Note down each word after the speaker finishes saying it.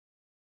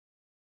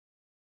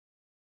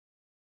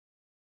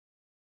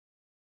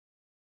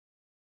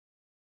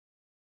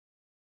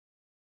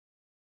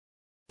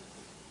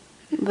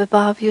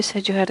Vibhav, you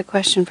said you had a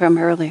question from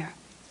earlier.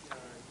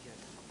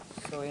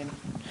 So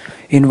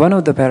in one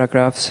of the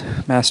paragraphs,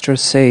 Master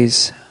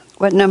says...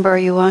 What number are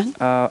you on?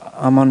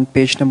 I'm on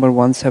page number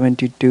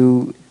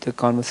 172, the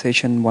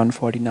conversation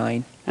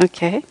 149.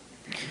 Okay.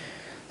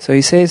 So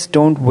he says,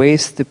 don't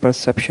waste the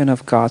perception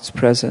of God's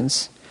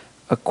presence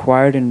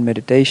acquired in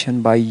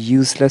meditation by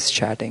useless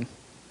chatting.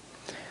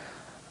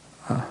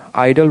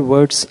 Idle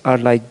words are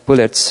like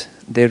bullets.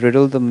 They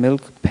riddle the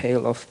milk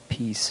pail of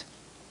peace.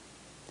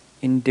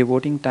 In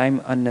devoting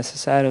time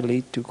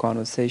unnecessarily to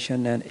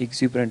conversation and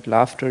exuberant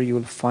laughter, you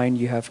will find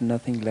you have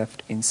nothing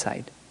left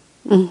inside.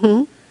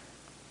 Mm-hmm.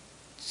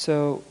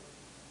 So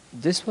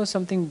this was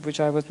something which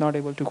I was not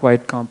able to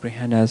quite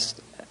comprehend as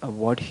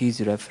what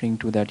he's referring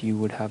to, that you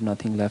would have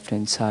nothing left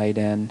inside,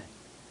 and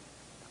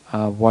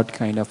what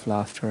kind of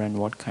laughter and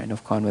what kind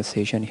of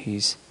conversation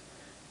he's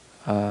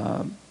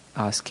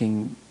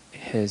asking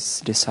his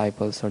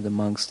disciples or the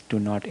monks to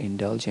not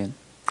indulge in.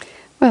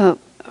 Well,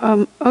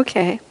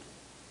 okay.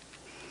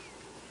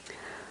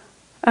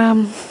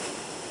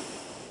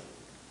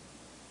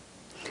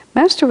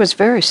 Master was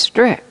very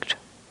strict,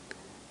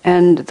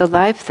 and the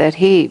life that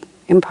he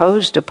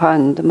imposed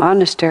upon the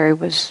monastery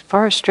was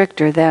far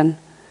stricter than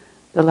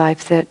the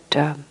life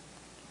that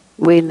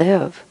we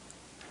live.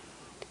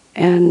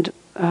 And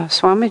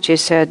Swamiji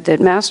said that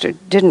Master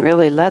didn't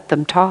really let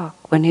them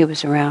talk when he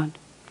was around.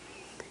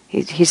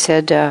 He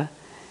said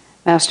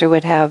Master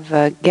would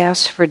have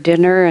guests for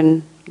dinner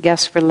and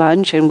guests for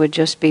lunch, and would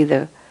just be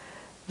the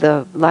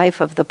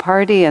life of the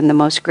party and the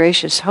most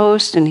gracious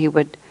host, and he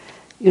would,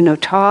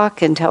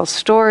 talk and tell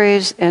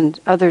stories, and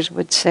others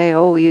would say,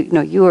 oh,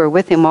 you are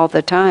with him all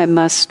the time,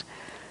 must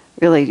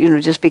really,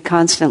 just be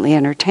constantly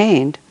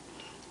entertained.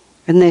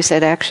 And they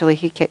said actually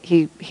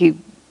he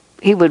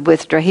would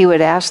withdraw. He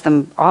would ask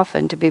them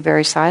often to be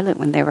very silent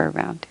when they were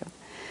around him,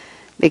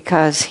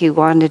 because he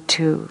wanted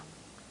to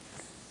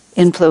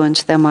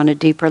influence them on a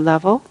deeper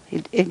level.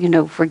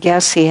 For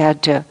guests he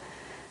had to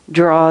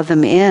draw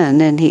them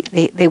in, and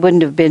they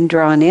wouldn't have been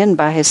drawn in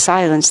by his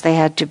silence. They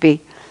had to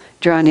be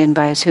drawn in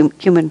by his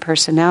human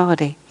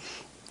personality.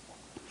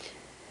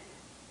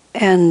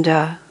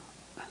 And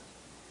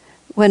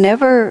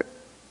whenever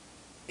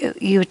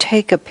you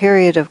take a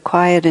period of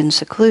quiet and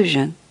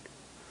seclusion,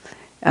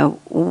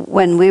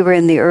 when we were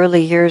in the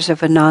early years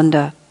of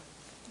Ananda,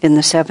 in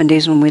the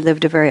 70s, when we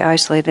lived a very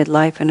isolated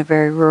life in a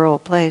very rural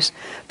place,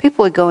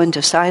 people would go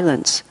into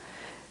silence.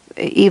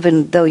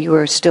 Even though you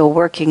were still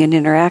working and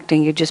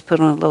interacting, you just put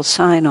on a little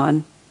sign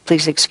on,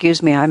 please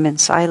excuse me, I'm in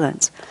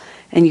silence.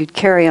 And you'd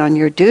carry on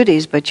your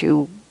duties, but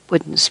you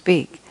wouldn't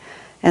speak.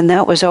 And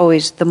that was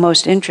always the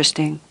most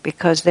interesting,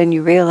 because then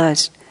you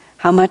realized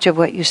how much of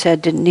what you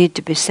said didn't need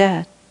to be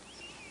said,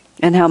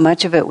 and how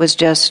much of it was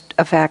just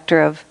a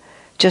factor of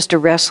just a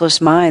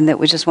restless mind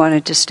that just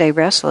wanted to stay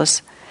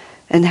restless,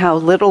 and how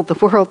little the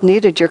world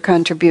needed your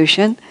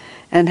contribution,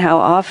 and how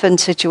often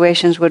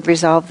situations would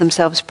resolve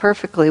themselves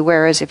perfectly,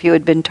 whereas if you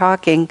had been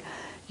talking,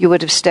 you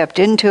would have stepped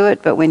into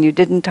it, but when you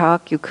didn't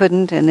talk, you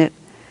couldn't, and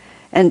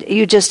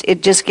it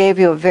just gave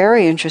you a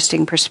very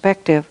interesting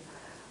perspective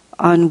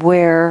on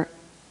where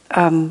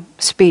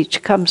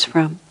speech comes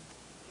from.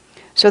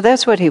 So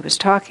that's what he was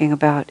talking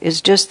about,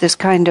 is just this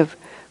kind of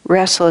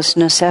restless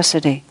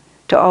necessity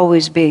to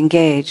always be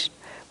engaged,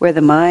 where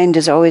the mind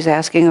is always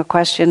asking a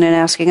question and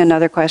asking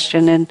another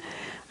question. And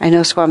I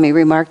know Swami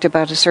remarked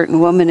about a certain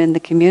woman in the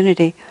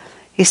community.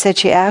 He said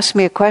she asked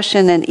me a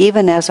question, and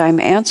even as I'm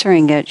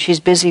answering it,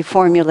 she's busy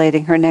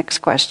formulating her next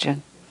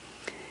question.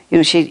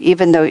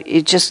 Even though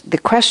the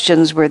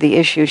questions were the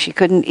issue, she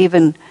couldn't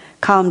even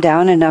calm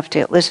down enough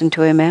to listen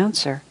to him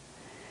answer.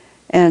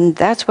 And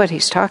that's what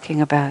he's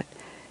talking about.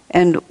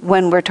 And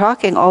when we're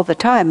talking all the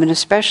time, and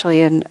especially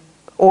in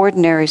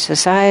ordinary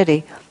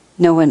society,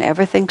 no one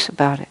ever thinks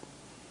about it.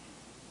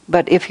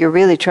 But if you're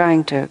really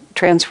trying to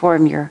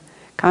transform your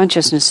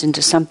consciousness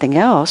into something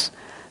else,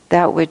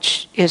 that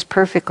which is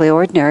perfectly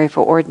ordinary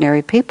for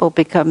ordinary people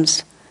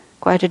becomes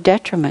quite a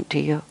detriment to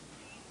you.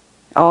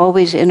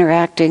 Always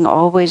interacting,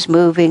 always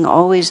moving,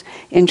 always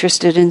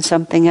interested in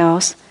something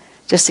else.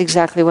 Just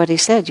exactly what he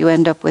said. You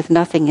end up with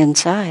nothing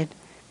inside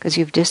because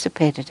you've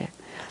dissipated it.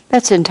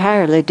 That's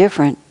entirely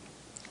different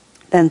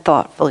than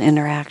thoughtful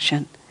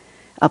interaction,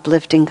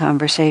 uplifting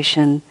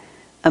conversation,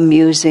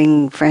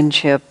 amusing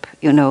friendship,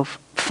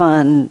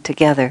 fun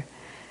together.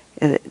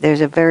 There's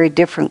a very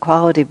different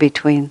quality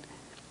between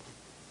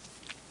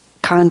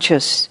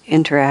conscious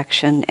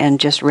interaction and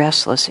just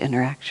restless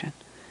interaction.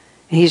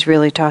 And he's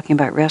really talking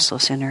about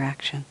restless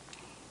interaction.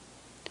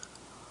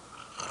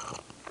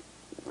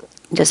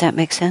 Does that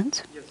make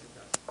sense? Yes,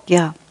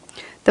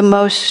 it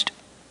does.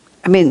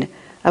 Yeah.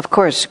 Of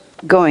course,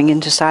 going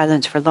into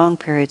silence for long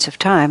periods of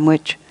time,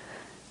 which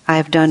I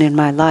have done in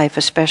my life,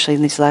 especially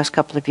in these last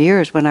couple of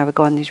years when I would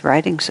go on these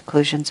writing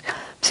seclusions.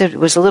 So it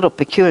was a little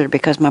peculiar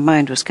because my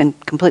mind was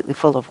completely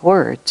full of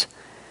words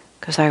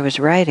because I was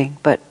writing,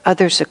 but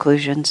other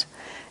seclusions,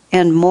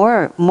 and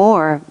more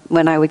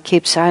when I would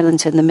keep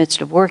silence in the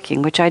midst of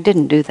working, which I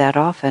didn't do that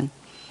often,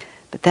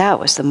 but that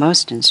was the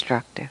most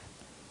instructive.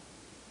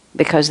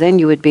 because then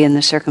you would be in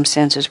the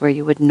circumstances where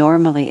you would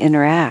normally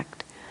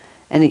interact,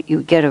 and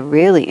you get a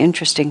really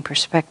interesting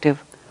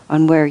perspective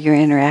on where your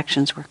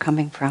interactions were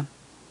coming from.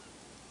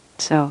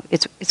 So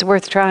it's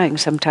worth trying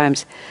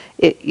sometimes.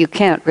 You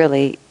can't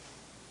really,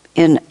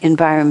 in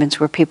environments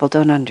where people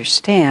don't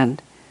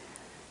understand,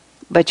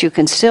 but you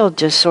can still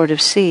just sort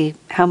of see,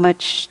 how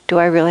much do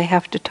I really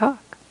have to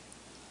talk?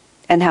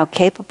 And how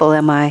capable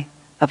am I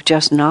of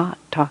just not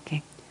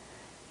talking?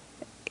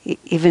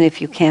 Even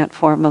if you can't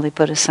formally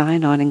put a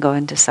sign on and go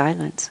into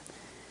silence.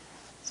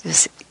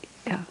 Just,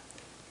 yeah.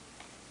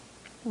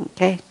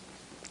 Okay.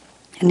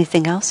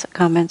 Anything else?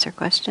 Comments or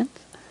questions?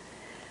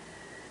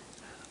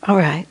 All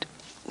right.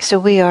 So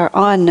we are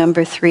on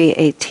number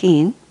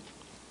 318.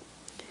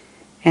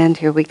 And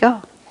here we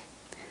go.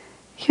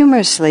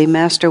 Humorously,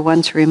 Master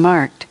once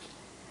remarked,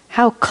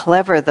 how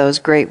clever those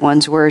great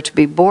ones were to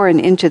be born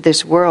into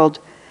this world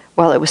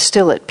while it was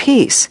still at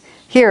peace.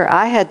 Here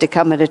I had to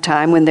come at a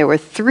time when there were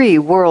 3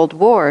 world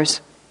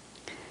wars.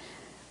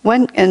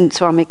 And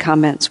Swami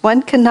comments,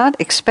 one cannot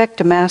expect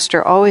a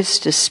master always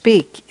to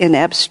speak in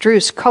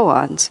abstruse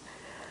koans.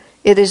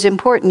 It is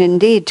important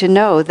indeed to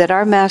know that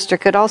our master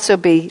could also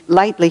be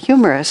lightly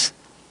humorous.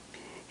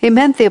 He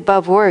meant the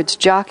above words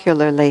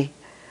jocularly.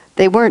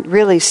 They weren't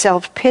really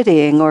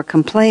self-pitying or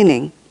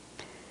complaining.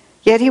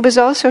 Yet he was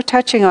also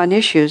touching on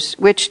issues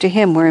which to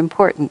him were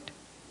important.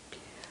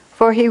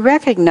 For he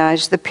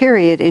recognized the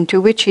period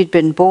into which he'd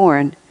been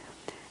born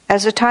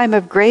as a time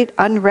of great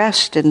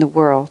unrest in the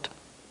world.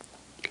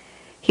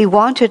 He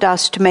wanted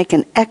us to make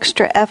an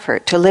extra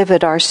effort to live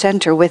at our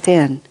center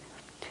within,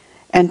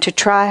 and to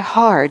try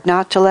hard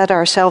not to let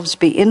ourselves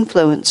be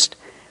influenced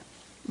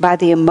by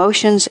the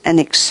emotions and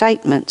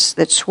excitements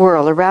that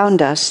swirl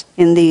around us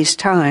in these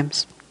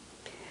times.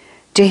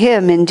 To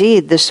him,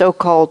 indeed, the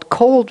so-called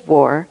Cold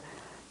War,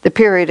 the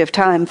period of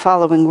time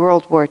following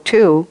World War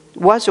II,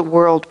 was a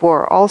world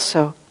war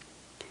also.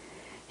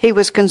 He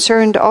was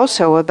concerned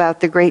also about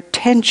the great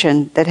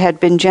tension that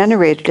had been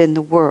generated in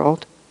the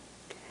world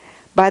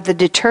by the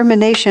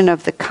determination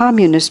of the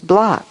communist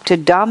bloc to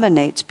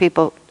dominate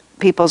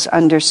people's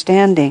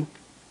understanding.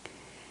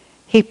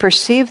 He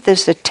perceived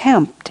this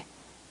attempt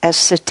as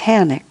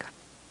satanic.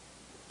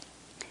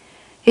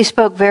 He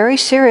spoke very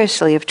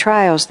seriously of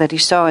trials that he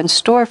saw in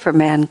store for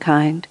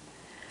mankind.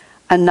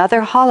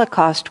 Another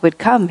Holocaust would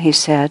come, he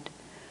said,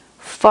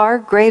 far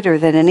greater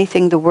than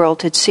anything the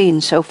world had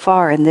seen so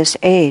far in this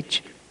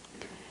age.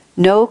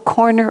 No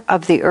corner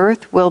of the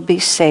earth will be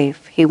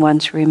safe, he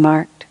once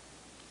remarked.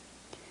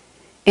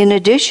 In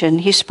addition,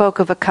 he spoke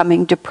of a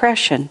coming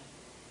depression,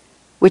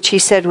 which he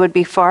said would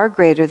be far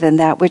greater than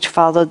that which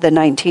followed the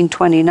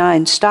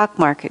 1929 stock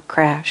market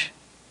crash.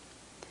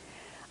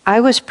 I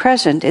was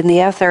present in the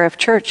SRF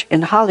Church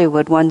in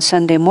Hollywood one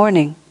Sunday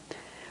morning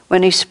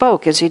when he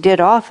spoke, as he did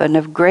often,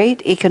 of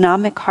great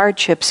economic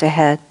hardships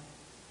ahead.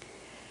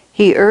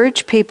 He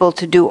urged people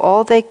to do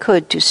all they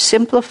could to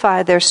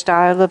simplify their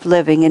style of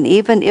living and,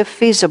 even if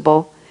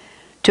feasible,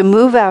 to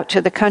move out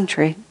to the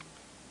country.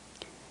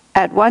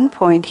 At one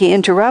point, he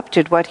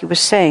interrupted what he was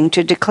saying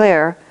to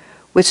declare,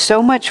 with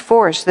so much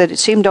force that it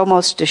seemed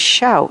almost a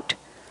shout,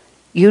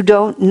 "You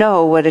don't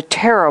know what a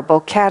terrible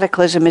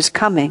cataclysm is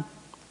coming."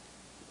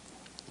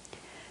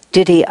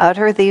 Did he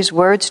utter these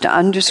words to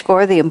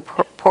underscore the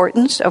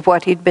importance of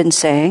what he'd been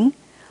saying?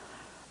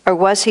 Or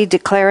was he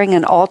declaring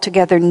an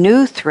altogether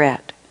new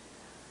threat?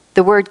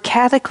 The word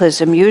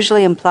cataclysm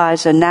usually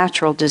implies a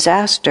natural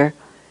disaster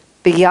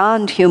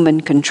beyond human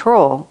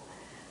control,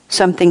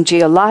 something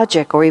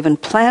geologic or even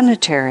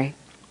planetary.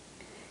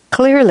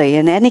 Clearly,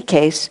 in any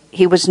case,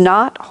 he was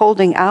not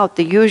holding out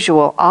the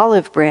usual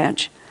olive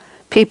branch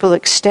people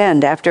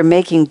extend after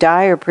making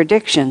dire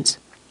predictions.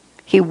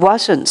 He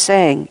wasn't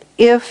saying,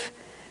 if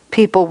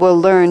people will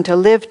learn to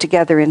live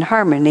together in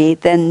harmony,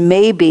 then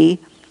maybe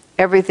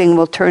everything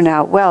will turn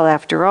out well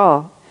after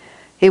all.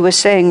 He was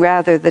saying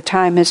rather, the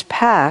time has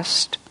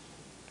passed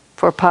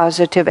for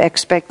positive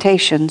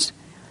expectations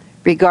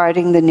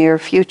regarding the near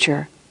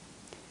future.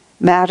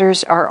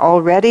 Matters are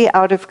already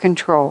out of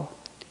control.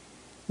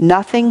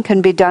 Nothing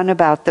can be done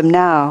about them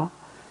now,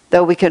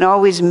 though we can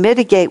always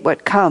mitigate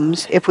what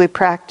comes if we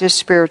practice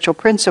spiritual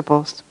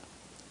principles.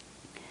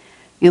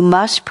 You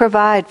must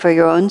provide for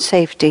your own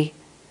safety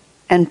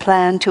and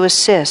plan to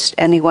assist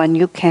anyone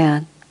you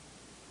can.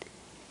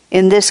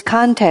 In this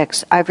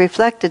context, I've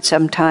reflected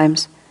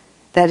sometimes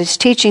that his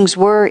teachings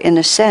were, in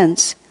a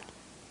sense,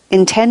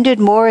 intended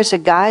more as a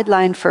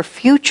guideline for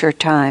future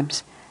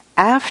times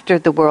after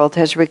the world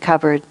has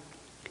recovered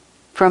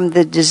from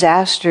the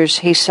disasters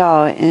he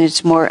saw in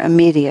its more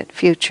immediate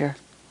future.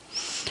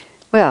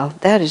 Well,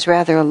 that is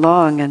rather a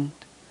long and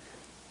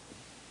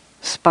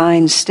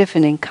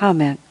spine-stiffening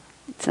comment.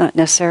 It's not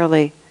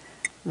necessarily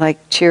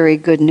like cheery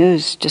good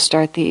news to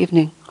start the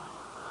evening.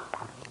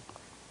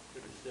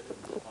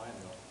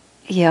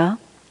 Yeah.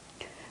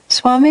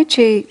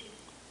 Swamiji,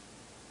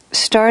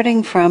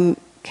 starting from,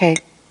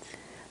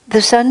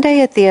 the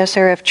Sunday at the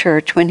SRF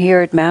Church when he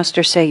heard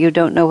Master say, "You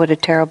don't know what a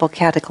terrible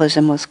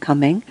cataclysm was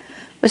coming,"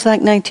 was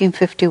like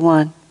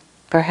 1951,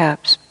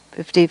 perhaps.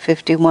 50,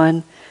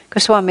 51,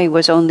 Goswami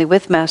was only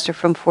with Master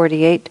from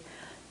 48,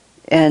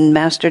 and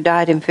Master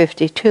died in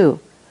 52.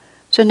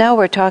 So now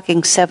we're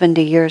talking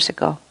 70 years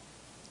ago.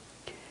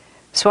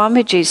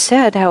 Swamiji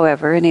said,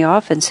 however, and he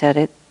often said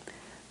it,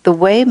 the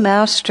way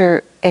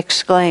Master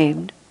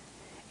exclaimed,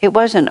 it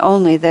wasn't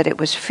only that it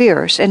was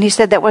fierce, and he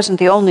said that wasn't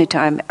the only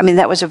time. I mean,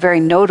 that was a very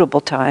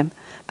notable time,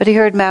 but he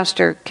heard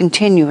Master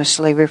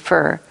continuously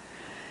refer.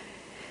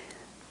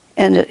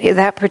 And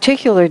that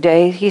particular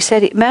day, he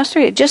said, Master,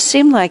 it just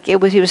seemed like he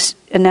was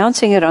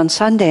announcing it on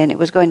Sunday and it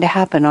was going to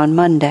happen on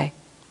Monday.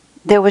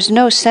 There was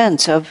no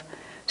sense of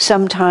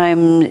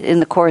sometime in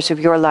the course of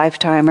your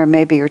lifetime or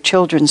maybe your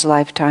children's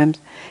lifetimes.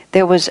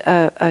 There was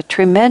a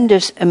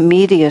tremendous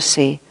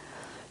immediacy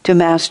to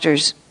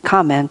Master's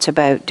comments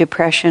about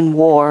depression,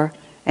 war,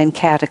 and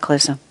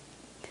cataclysm.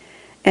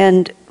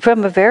 And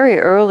from a very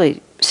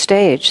early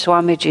stage,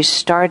 Swamiji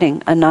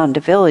starting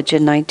Ananda Village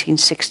in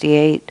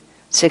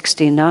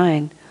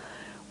 1968-69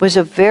 was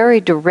a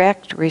very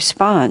direct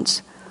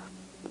response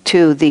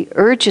to the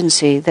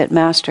urgency that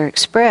Master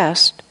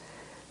expressed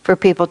for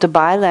people to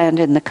buy land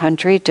in the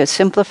country, to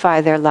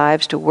simplify their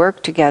lives, to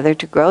work together,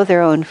 to grow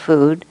their own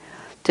food,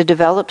 to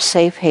develop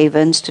safe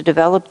havens, to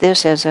develop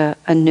this as a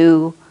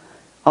new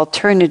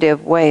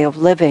alternative way of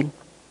living.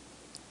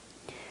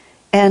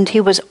 And he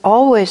was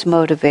always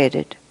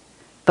motivated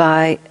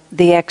by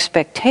the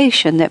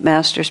expectation that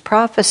Master's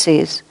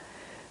prophecies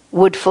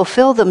would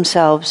fulfill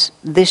themselves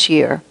this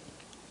year.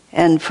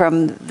 And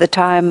from the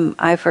time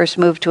I first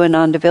moved to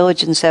Ananda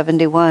Village in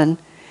 71,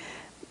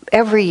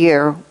 every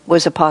year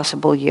was a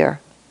possible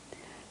year.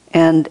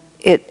 And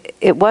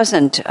it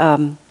wasn't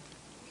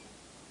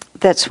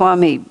that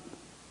Swami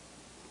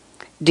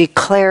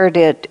declared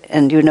it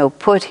and,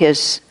 put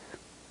his,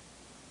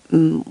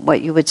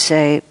 what you would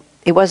say,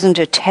 it wasn't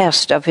a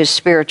test of his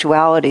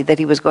spirituality that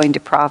he was going to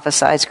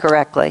prophesize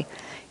correctly.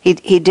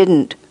 He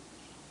didn't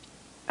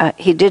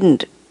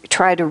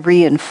try to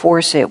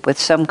reinforce it with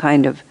some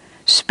kind of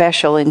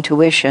special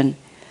intuition.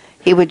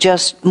 He would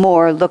just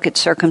more look at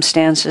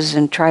circumstances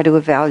and try to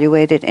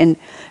evaluate it. And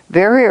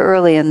very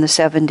early in the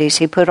 70s,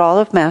 he put all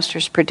of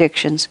Master's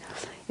predictions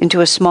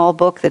into a small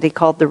book that he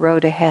called The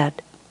Road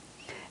Ahead.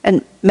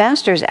 And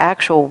Master's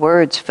actual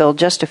words filled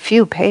just a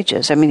few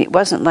pages. I mean, it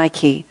wasn't like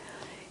he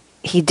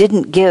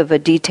didn't give a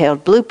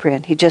detailed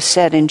blueprint. He just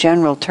said in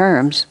general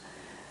terms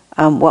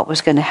what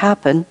was going to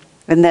happen.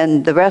 And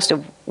then the rest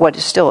of what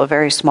is still a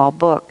very small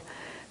book,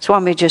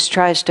 Swami just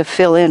tries to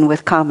fill in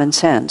with common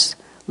sense,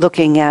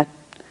 looking at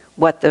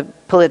what the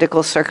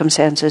political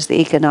circumstances,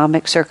 the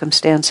economic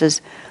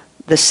circumstances,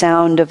 the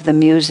sound of the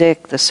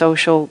music, the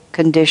social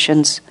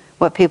conditions,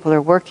 what people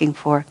are working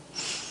for.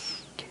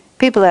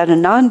 People at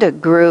Ananda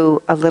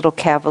grew a little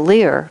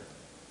cavalier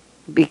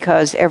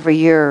because every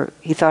year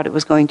he thought it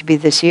was going to be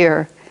this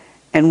year.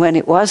 And when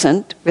it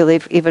wasn't, really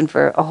even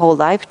for a whole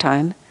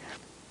lifetime,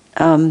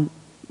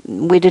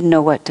 we didn't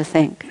know what to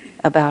think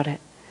about it.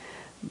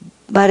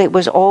 But it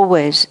was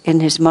always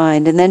in his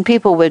mind. And then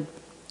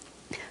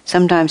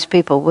sometimes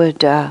people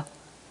would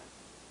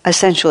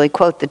essentially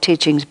quote the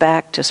teachings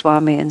back to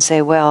Swami and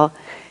say, well,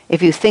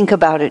 if you think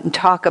about it and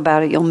talk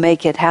about it, you'll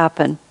make it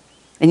happen.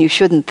 And you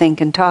shouldn't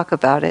think and talk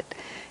about it.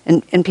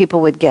 And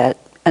people would get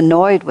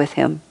annoyed with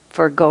him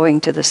for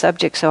going to the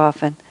subject so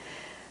often.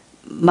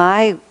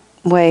 My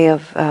way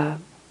of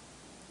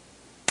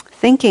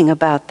thinking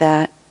about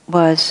that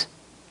was,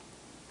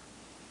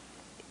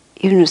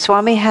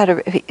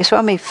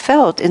 Swami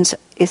felt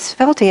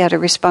he had a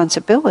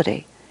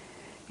responsibility.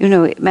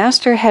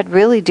 Master had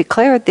really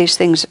declared these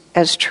things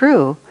as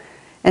true.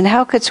 And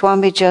how could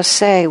Swami just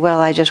say, well,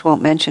 I just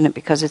won't mention it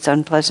because it's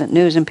unpleasant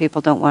news and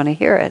people don't want to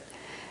hear it?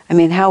 I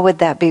mean, how would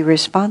that be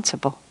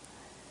responsible?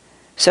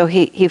 So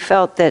he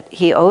felt that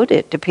he owed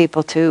it to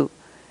people to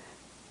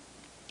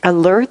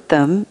alert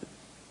them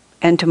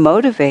and to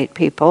motivate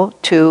people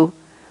to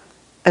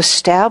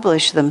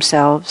establish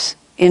themselves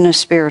in a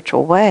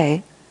spiritual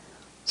way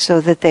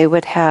so that they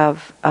would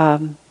have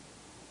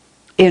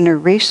inner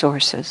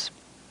resources.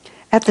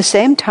 At the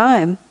same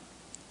time,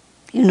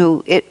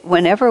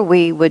 whenever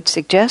we would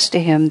suggest to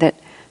him that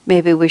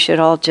maybe we should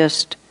all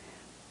just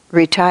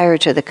retire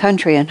to the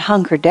country and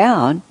hunker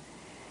down,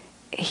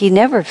 he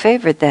never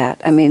favored that.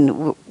 I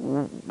mean,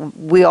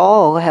 we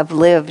all have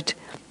lived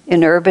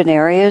in urban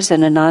areas,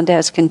 and Ananda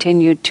has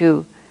continued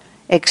to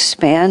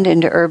expand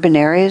into urban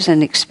areas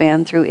and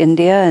expand through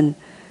India and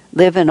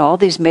live in all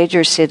these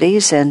major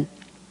cities. And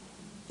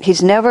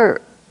he's never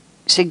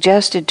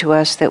suggested to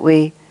us that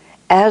we,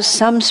 as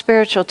some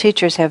spiritual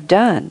teachers have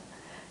done,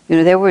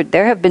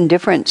 there have been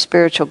different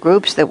spiritual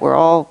groups that were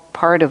all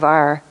part of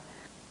our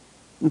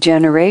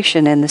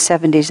generation in the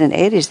 70s and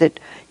 80s that,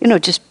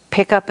 just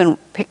picked up and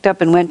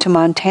went to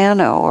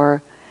Montana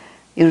or,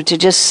 to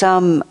just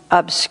some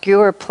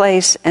obscure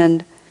place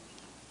and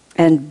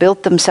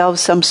built themselves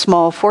some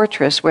small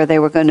fortress where they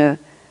were going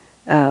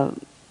to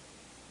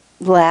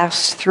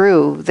last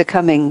through the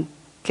coming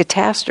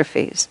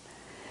catastrophes.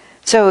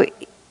 So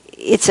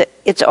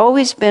it's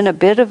always been a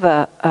bit of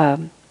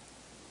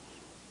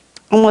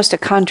almost a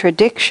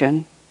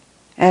contradiction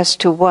as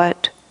to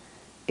what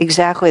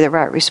exactly the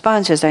right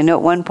responses. I know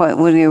at one point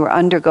when we were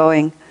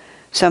undergoing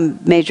some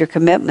major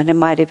commitment, it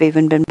might have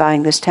even been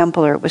buying this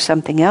temple or it was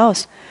something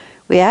else,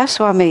 we asked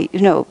Swami,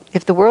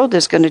 if the world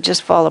is going to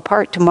just fall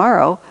apart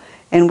tomorrow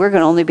and we're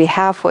going to only be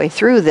halfway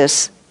through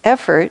this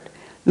effort,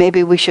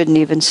 maybe we shouldn't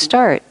even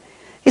start.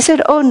 He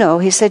said, oh no,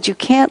 he said, you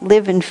can't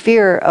live in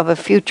fear of a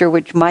future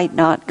which might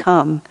not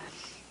come.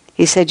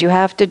 He said, you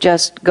have to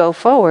just go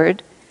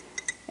forward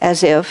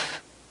as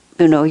if,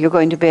 you're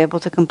going to be able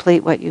to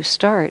complete what you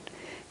start.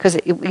 Because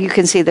you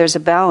can see there's a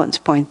balance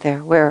point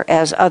there,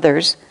 whereas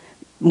others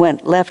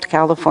left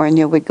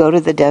California, would go to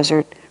the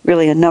desert,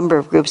 really a number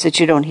of groups that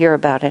you don't hear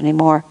about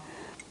anymore.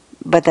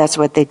 But that's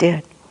what they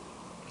did.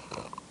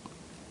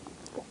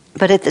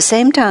 But at the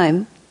same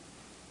time,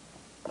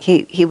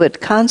 he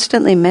would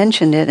constantly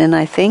mention it, and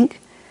I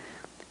think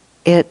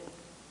it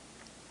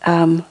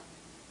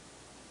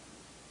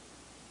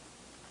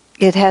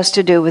has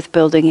to do with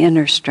building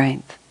inner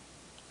strength.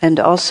 And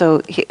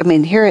also,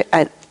 when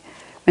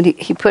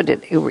he put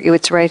it,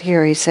 it's right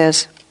here, he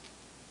says,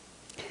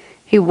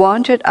 he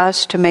wanted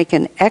us to make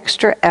an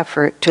extra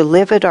effort to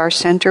live at our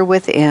center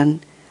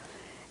within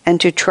and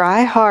to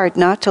try hard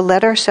not to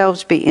let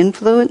ourselves be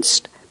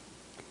influenced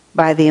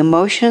by the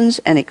emotions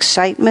and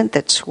excitement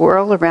that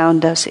swirl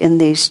around us in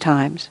these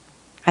times.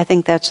 I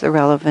think that's the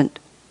relevant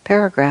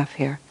paragraph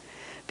here,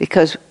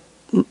 because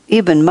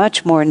even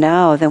much more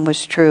now than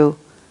was true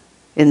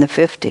in the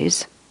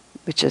 50s,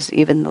 which is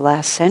even the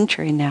last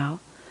century now,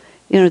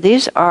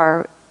 these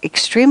are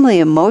extremely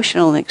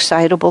emotional and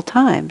excitable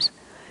times.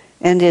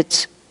 And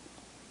it's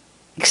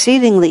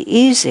exceedingly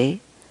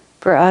easy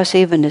for us,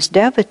 even as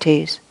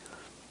devotees,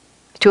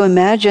 to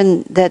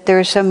imagine that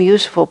there is some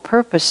useful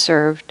purpose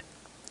served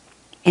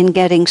in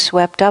getting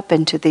swept up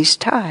into these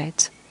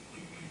tides.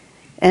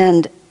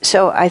 And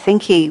so I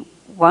think he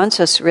wants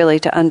us really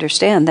to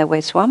understand, that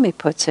way Swami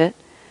puts it,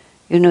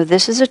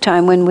 this is a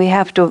time when we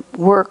have to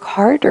work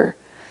harder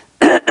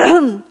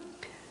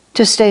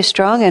to stay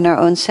strong in our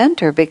own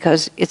center,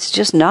 because it's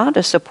just not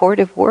a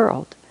supportive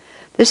world.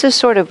 This is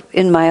sort of,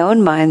 in my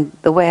own mind,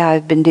 the way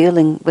I've been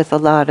dealing with a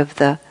lot of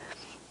the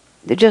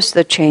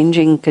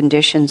changing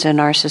conditions in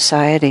our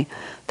society,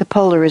 the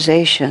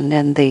polarization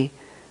and the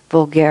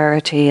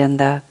vulgarity and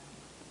the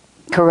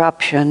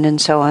corruption and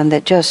so on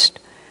that just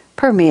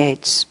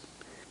permeates.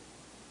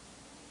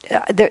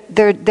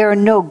 There are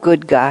no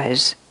good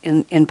guys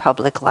in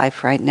public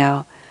life right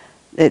now.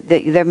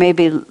 There may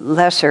be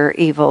lesser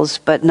evils,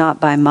 but not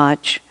by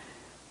much.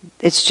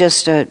 It's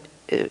just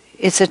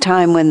it's a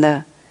time when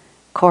the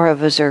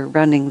Kauravas are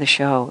running the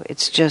show.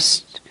 It's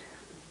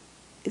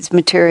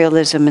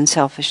materialism and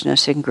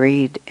selfishness and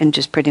greed in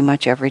just pretty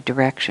much every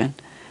direction.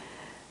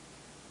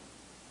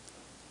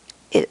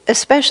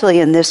 Especially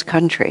in this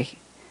country,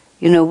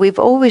 we've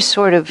always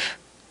sort of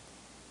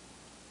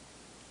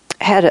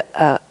had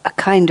a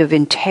kind of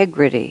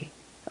integrity,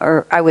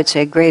 or I would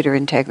say greater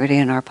integrity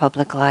in our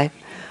public life,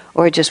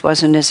 or it just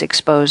wasn't as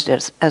exposed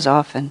as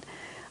often.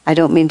 I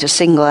don't mean to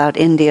single out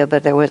India,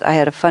 but I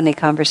had a funny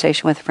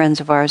conversation with friends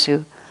of ours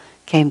who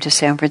came to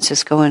San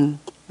Francisco, and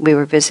we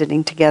were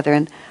visiting together,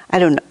 and I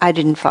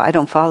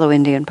don't follow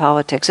Indian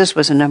politics. This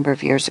was a number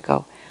of years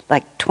ago,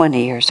 like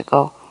 20 years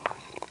ago.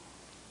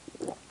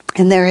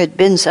 And there had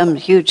been some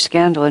huge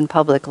scandal in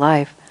public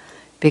life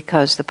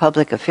because the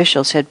public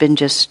officials had been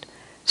just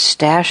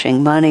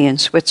stashing money in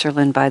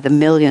Switzerland by the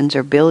millions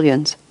or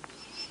billions.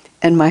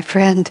 And my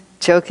friend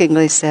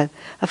jokingly said,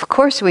 of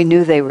course we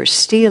knew they were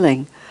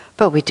stealing,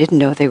 but we didn't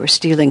know they were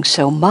stealing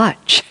so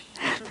much.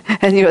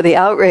 And the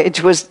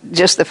outrage was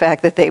just the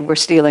fact that they were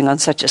stealing on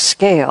such a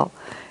scale.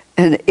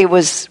 And it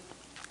was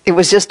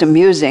just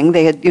amusing.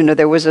 They had,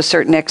 there was a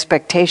certain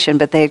expectation,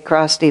 but they had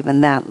crossed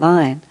even that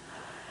line.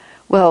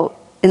 Well,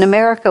 in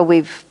America,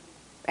 we've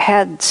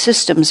had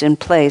systems in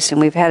place, and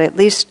we've had at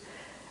least,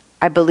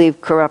 I believe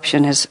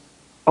corruption has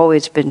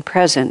always been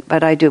present,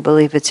 but I do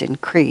believe it's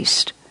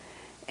increased.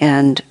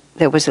 And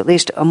there was at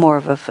least more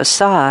of a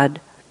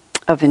facade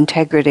of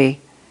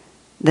integrity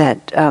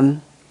that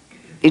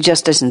it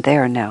just isn't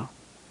there now.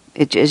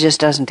 It just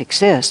doesn't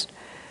exist.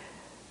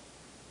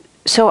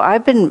 So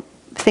I've been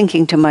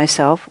thinking to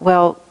myself,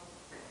 well,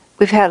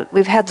 we've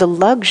had the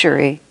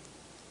luxury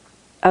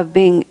of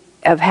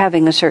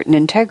having a certain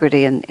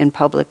integrity in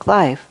public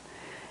life,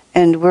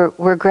 and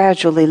we're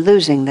gradually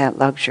losing that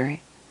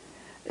luxury.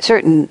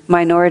 Certain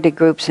minority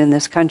groups in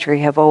this country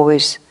have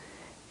always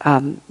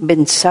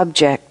been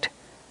subject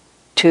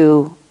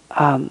to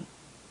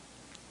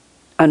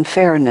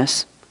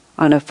unfairness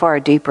on a far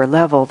deeper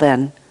level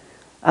than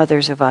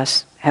others of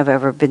us have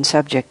ever been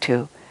subject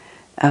to.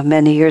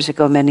 Many years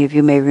ago, many of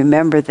you may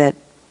remember that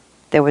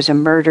there was a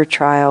murder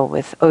trial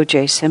with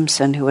O.J.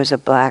 Simpson, who was a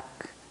black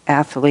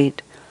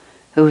athlete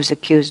who was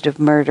accused of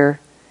murder.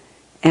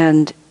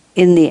 And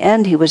in the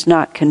end, he was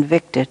not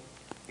convicted.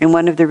 And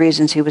one of the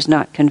reasons he was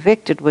not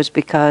convicted was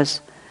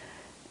because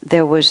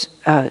there was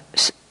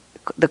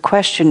the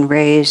question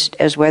raised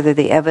as whether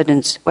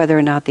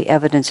or not the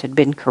evidence had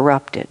been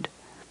corrupted.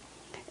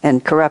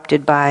 And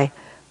corrupted by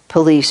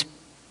police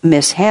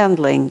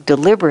mishandling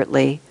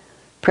deliberately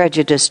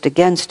prejudiced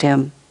against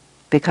him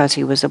because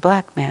he was a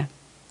black man.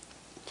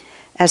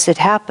 As it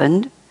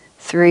happened,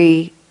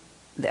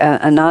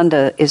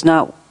 Ananda is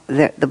not,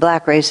 the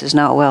black race is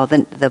not well,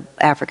 the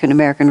African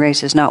American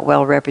race is not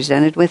well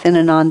represented within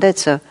Ananda.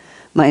 It's a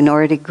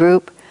minority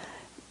group,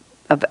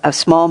 a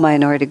small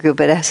minority group,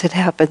 but as it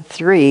happened,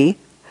 3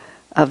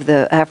 of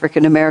the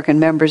African American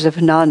members of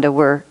Ananda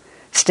were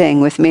staying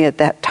with me at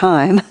that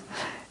time.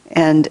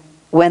 And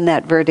when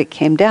that verdict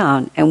came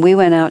down, and we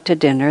went out to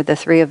dinner, the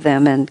 3 of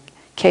them and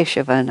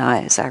Keshava and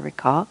I, as I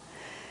recall,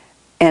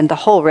 and the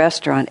whole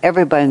restaurant,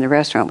 everybody in the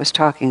restaurant was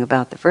talking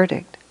about the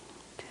verdict.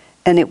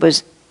 And it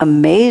was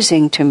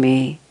amazing to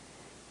me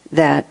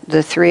that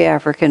the 3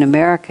 African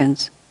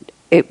Americans,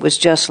 it was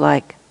just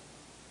like,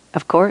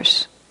 of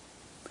course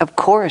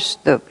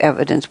the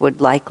evidence would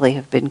likely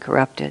have been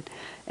corrupted.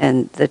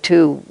 And the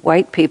 2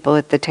 white people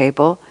at the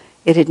table,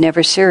 it had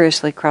never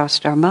seriously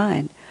crossed our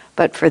mind.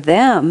 But for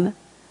them,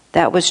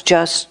 that was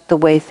just the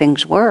way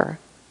things were.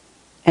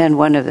 And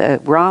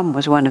Ram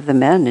was one of the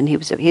men, and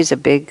he's a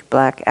big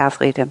black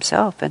athlete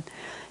himself. And,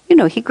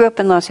 he grew up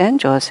in Los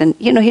Angeles. And,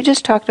 he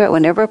just talked about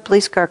whenever a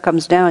police car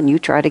comes down, you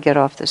try to get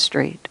off the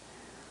street.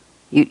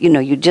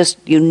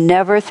 You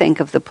never think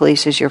of the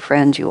police as your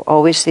friends. You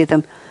always see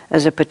them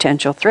as a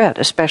potential threat,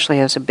 especially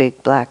as a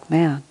big black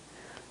man.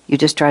 You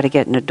just try to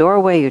get in a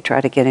doorway, you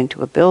try to get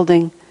into a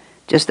building,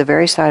 just the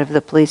very sight of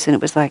the police. And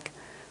it was like,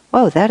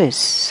 whoa, that is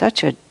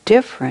such a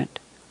different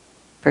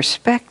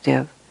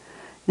perspective.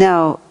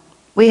 Now,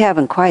 we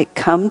haven't quite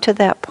come to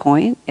that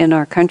point in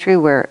our country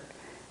where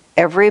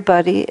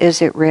everybody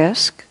is at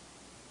risk,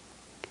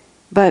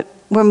 but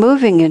we're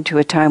moving into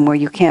a time where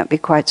you can't be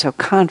quite so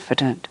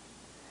confident.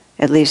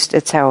 At least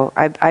it's how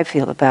I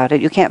feel about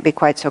it. You can't be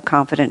quite so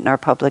confident in our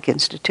public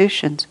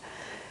institutions.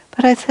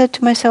 But I said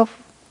to myself,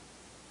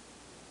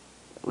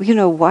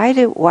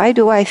 why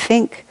do I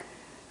think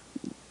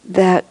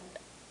that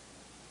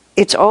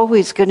it's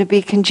always going to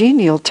be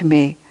congenial to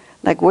me?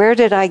 Like, where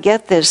did I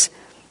get this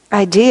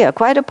idea?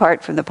 Quite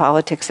apart from the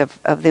politics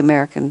of the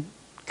American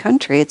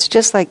country. It's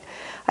just like,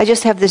 I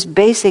just have this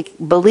basic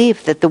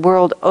belief that the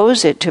world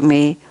owes it to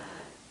me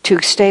to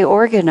stay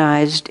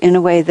organized in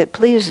a way that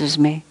pleases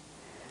me.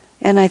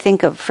 And I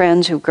think of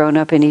friends who've grown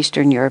up in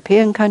Eastern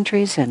European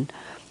countries, and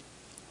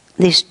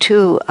these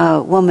 2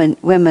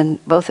 women,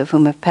 both of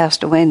whom have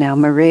passed away now,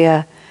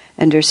 Maria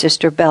and her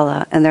sister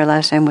Bella, and their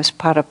last name was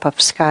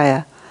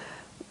Potapovskaya,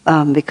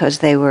 because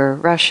they were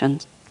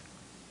Russians.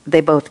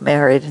 They both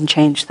married and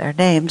changed their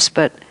names,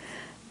 but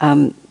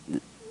and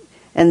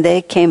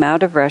they came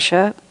out of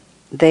Russia.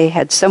 They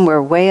had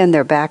somewhere way in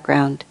their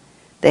background,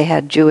 they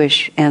had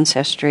Jewish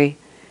ancestry,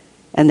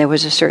 and there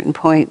was a certain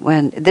point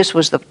when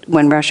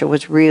when Russia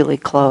was really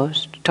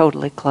closed,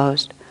 totally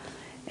closed,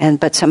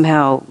 but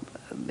somehow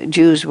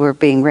Jews were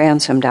being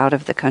ransomed out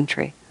of the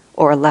country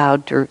or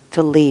allowed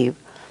to leave.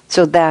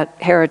 So that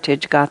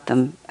heritage got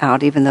them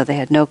out, even though they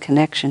had no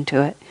connection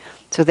to it.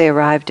 So they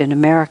arrived in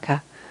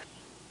America.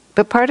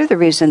 But part of the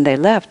reason they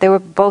left, they were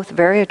both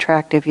very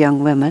attractive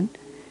young women,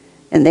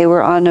 and they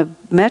were on a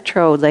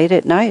metro late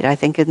at night, I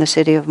think in the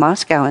city of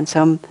Moscow, and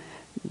some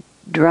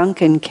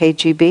drunken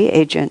KGB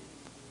agent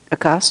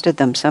accosted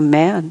them, some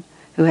man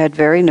who had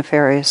very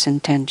nefarious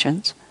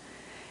intentions.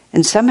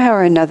 And somehow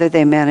or another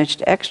they managed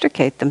to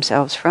extricate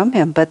themselves from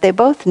him. But they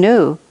both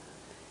knew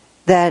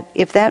that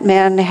if that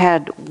man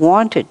had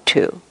wanted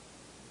to,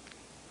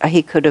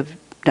 he could have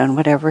done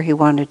whatever he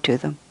wanted to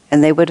them.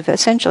 And they would have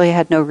essentially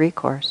had no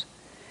recourse.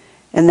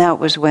 And that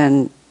was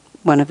when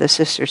one of the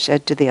sisters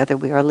said to the other,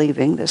 "We are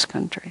leaving this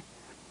country."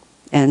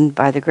 And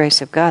by the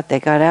grace of God, they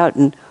got out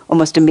and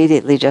almost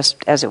immediately, just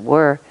as it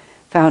were,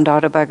 found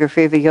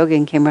Autobiography of a Yogi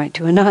and came right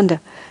to Ananda.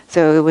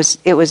 So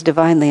it was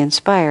divinely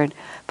inspired.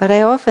 But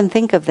I often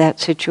think of that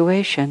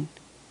situation,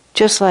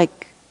 just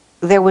like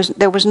there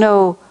was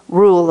no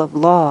rule of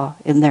law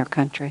in their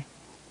country.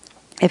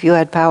 If you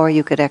had power,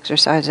 you could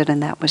exercise it,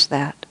 and that was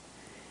that.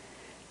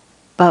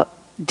 But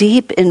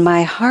deep in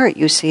my heart,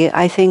 you see,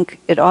 I think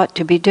it ought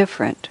to be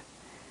different.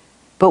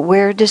 But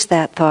where does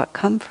that thought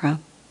come from?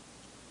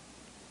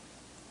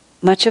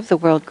 Much of the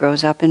world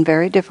grows up in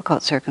very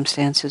difficult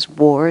circumstances,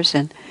 wars,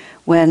 and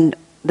when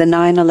the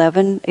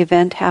 9/11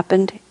 event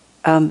happened,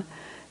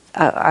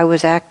 I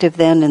was active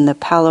then in the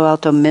Palo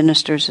Alto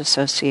Ministers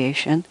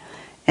Association,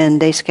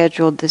 and they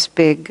scheduled this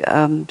big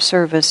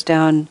service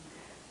down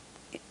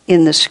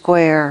in the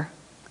square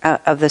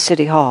of the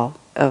City Hall,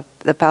 of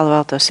the Palo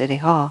Alto City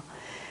Hall.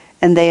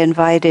 And they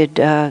invited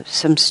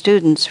some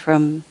students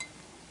from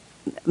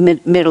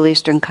Middle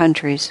Eastern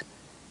countries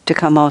to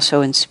come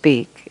also and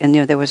speak. And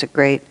there was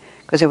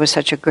because there was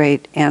such a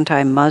great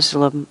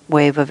anti-Muslim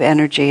wave of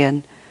energy,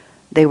 and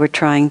they were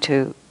trying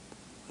to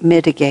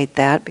mitigate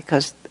that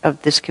because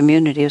of this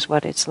community is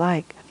what it's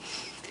like.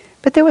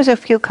 But there was a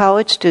few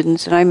college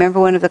students, and I remember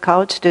one of the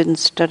college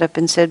students stood up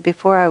and said,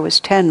 "Before I was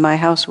 10, my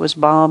house was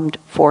bombed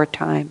 4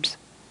 times.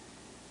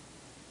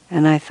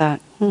 And I thought,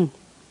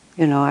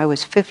 I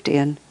was 50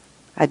 and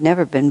I'd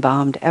never been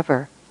bombed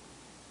ever.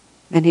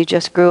 And he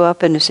just grew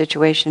up in a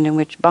situation in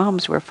which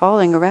bombs were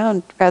falling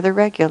around rather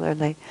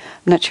regularly.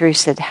 I'm not sure he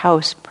said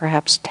house,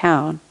 perhaps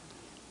town.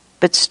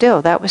 But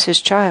still, that was his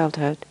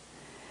childhood.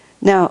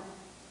 Now,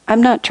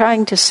 I'm not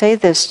trying to say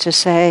this to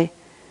say,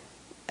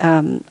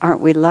 aren't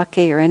we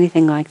lucky or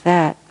anything like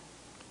that.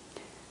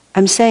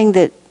 I'm saying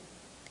that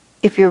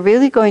if you're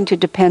really going to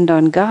depend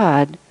on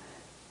God,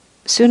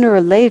 sooner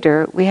or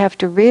later we have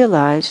to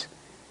realize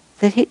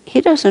that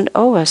He doesn't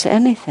owe us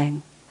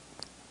anything.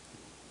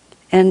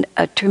 And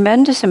a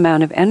tremendous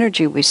amount of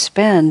energy we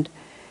spend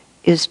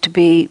is to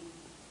be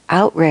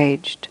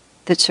outraged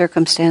that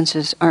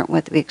circumstances aren't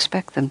what we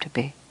expect them to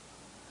be.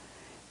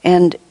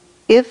 And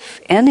if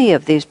any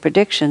of these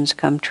predictions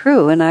come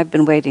true, and I've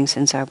been waiting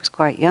since I was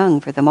quite young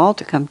for them all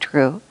to come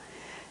true,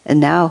 and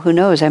now, who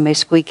knows, I may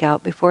squeak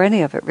out before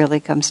any of it really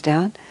comes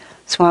down.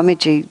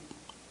 Swamiji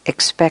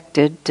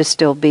expected to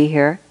still be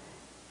here,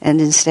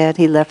 and instead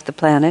he left the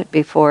planet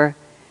before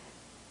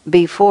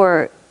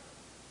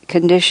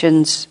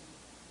conditions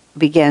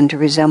began to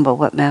resemble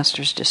what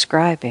Master's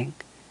describing.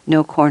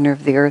 No corner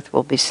of the earth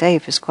will be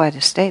safe is quite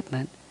a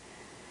statement.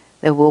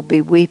 There will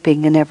be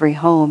weeping in every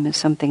home is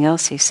something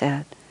else he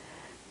said.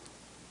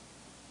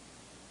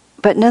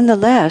 But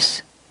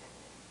nonetheless,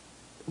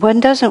 one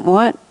doesn't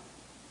want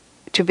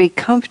to be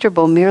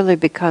comfortable merely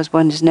because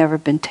one has never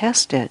been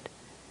tested.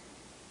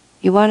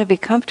 You want to be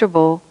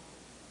comfortable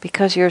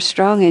because you're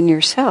strong in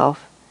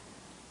yourself.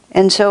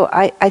 And so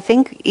I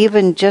think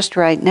even just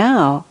right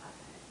now,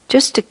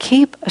 just to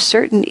keep a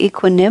certain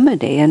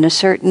equanimity and a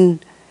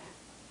certain,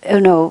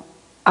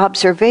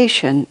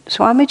 observation,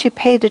 Swamiji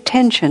paid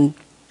attention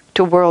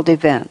to world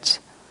events.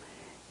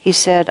 He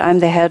said, I'm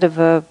the head of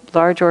a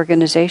large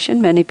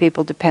organization, many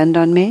people depend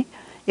on me.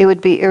 It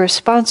would be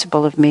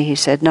irresponsible of me, he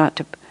said, not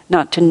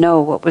to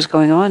know what was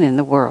going on in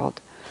the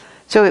world.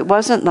 So it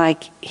wasn't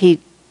like he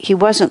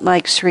wasn't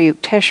like Sri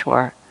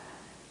Yukteswar,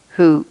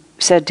 who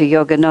said to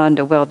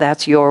Yogananda, well,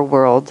 that's your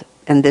world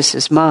and this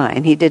is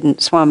mine.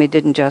 Swami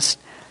didn't just,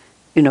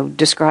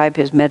 describe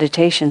his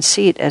meditation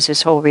seat as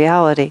his whole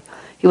reality.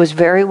 He was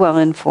very well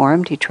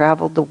informed. He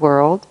traveled the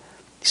world.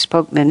 He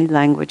spoke many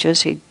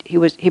languages. He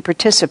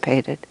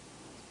participated.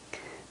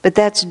 But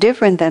that's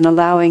different than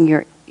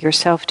allowing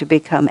yourself to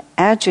become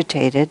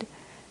agitated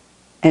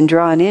and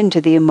drawn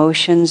into the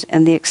emotions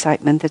and the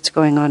excitement that's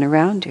going on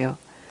around you.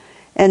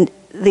 And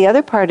the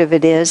other part of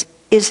it is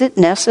it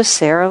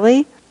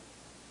necessarily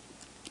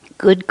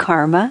good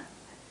karma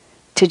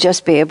to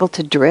just be able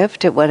to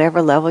drift at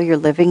whatever level you're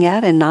living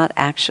at and not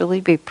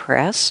actually be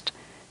pressed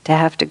to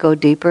have to go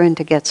deeper and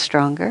to get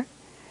stronger?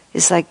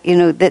 It's like,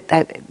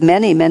 that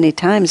many, many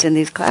times in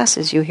these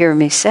classes you hear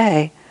me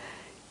say,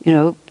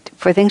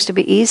 for things to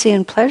be easy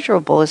and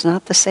pleasurable is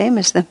not the same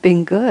as them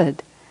being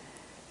good.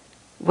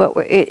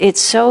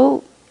 It's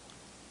so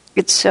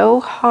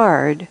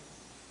hard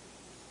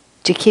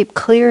to keep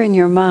clear in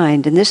your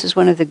mind, and this is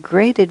one of the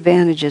great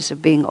advantages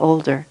of being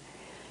older.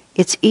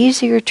 It's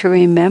easier to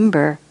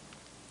remember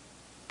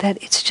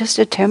that it's just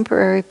a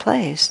temporary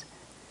place.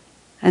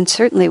 And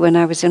certainly when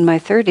I was in my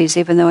 30s,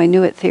 even though I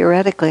knew it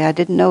theoretically, I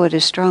didn't know it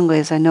as strongly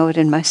as I know it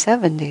in my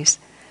 70s.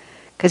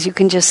 Because you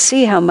can just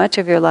see how much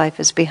of your life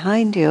is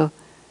behind you.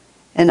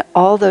 And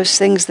all those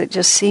things that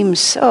just seem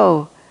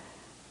so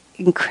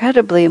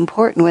incredibly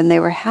important when they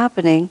were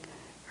happening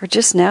are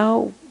just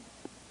now,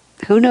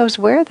 who knows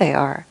where they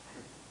are.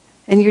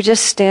 And you're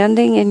just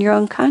standing in your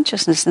own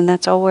consciousness, and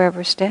that's all we're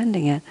ever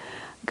standing in.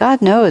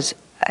 God knows,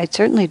 I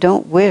certainly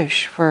don't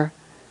wish for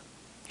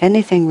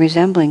anything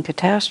resembling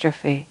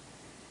catastrophe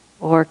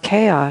or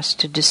chaos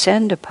to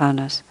descend upon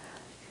us.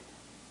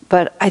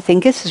 But I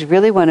think this is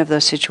really one of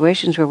those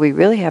situations where we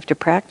really have to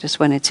practice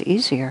when it's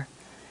easier.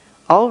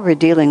 All we're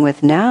dealing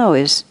with now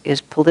is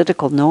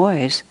political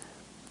noise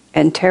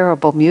and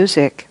terrible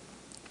music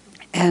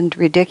and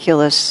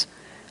ridiculous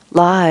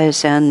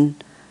lies and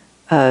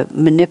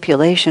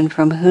manipulation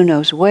from who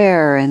knows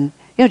where, and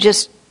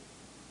just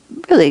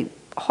really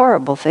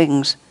horrible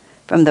things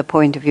from the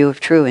point of view of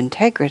true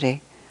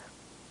integrity.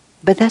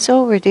 But that's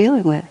all we're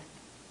dealing with.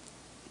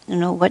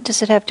 What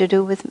does it have to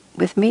do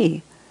with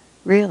me,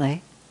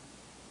 really?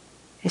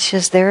 It's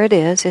just there it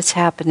is, it's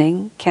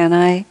happening. Can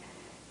I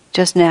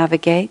just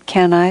navigate?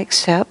 Can I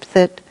accept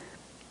that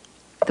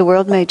the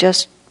world may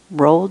just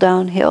roll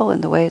downhill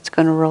in the way it's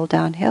going to roll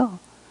downhill?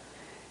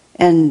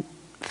 And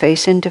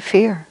face into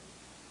fear.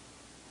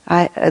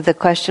 The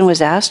question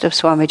was asked of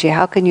Swamiji,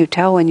 how can you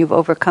tell when you've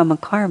overcome a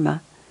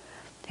karma?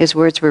 His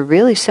words were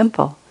really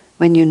simple,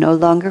 when you no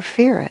longer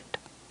fear it.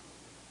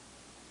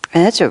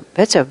 And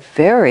that's a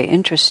very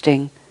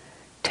interesting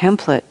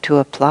template to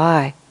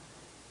apply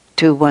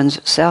to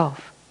one's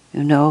self.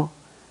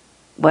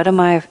 What am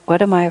I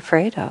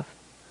afraid of?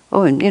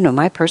 Oh, and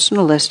my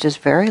personal list is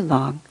very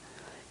long.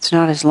 It's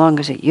not as long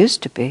as it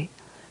used to be,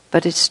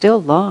 but it's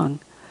still long.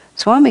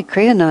 Swami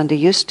Kriyananda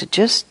used to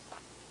just,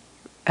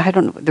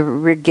 the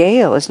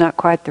regale is not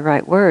quite the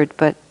right word,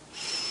 but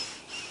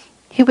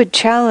he would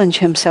challenge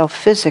himself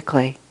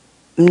physically.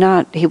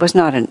 He was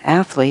not an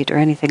athlete or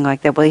anything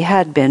like that. Well, he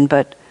had been,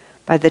 but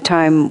By the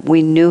time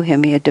we knew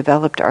him, he had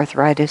developed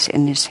arthritis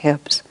in his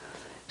hips.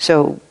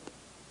 So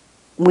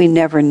we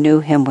never knew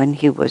him when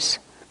he was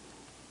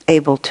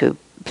able to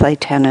play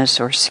tennis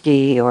or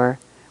ski or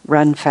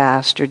run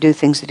fast or do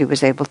things that he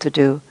was able to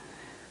do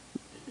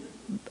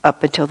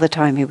up until the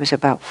time he was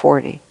about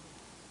 40.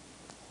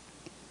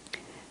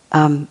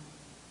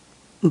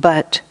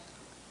 But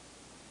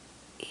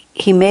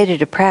he made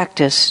it a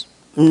practice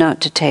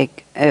not to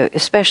take,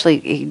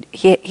 especially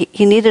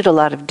he needed a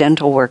lot of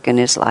dental work in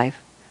his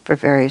life for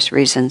various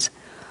reasons,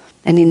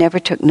 and he never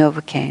took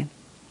Novocaine.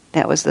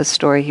 That was the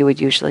story he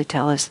would usually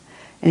tell us.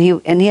 And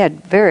he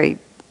had very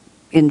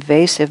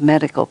invasive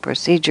medical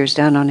procedures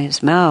done on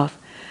his mouth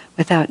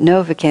without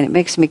Novocaine. It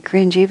makes me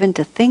cringe even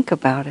to think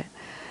about it.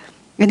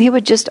 And he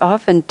would just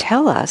often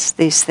tell us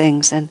these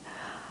things, and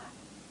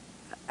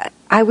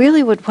I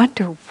really would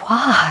wonder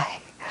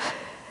why.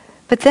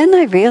 But then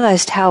I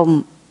realized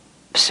how,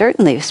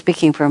 certainly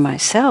speaking for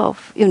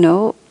myself,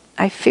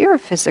 I fear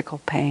physical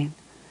pain.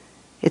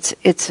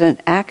 It's an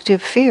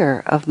active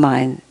fear of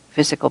mine,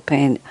 physical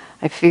pain.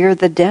 I fear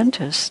the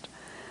dentist.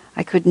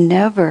 I could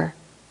never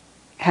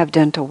have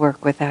dental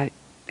work without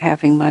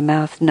having my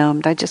mouth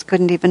numbed. I just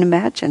couldn't even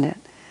imagine it.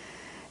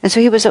 And so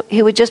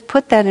he would just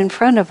put that in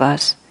front of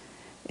us.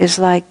 Is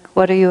like,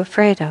 what are you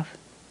afraid of?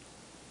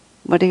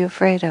 What are you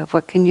afraid of?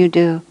 What can you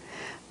do?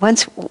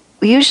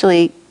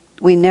 Usually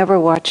we never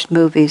watched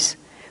movies.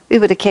 We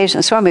would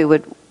occasionally, Swami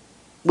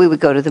we would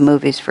go to the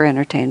movies for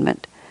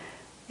entertainment.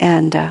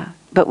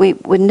 But we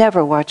would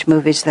never watch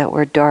movies that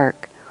were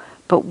dark.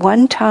 But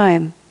one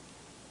time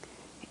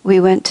we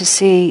went to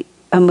see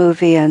a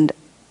movie, and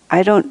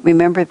I don't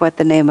remember what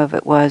the name of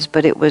it was,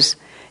 but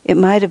it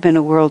might have been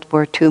a World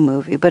War II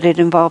movie, but it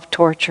involved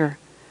torture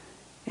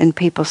and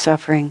people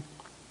suffering.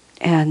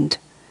 And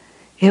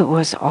it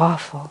was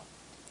awful.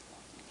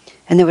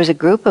 And there was a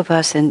group of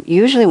us, and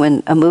usually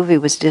when a movie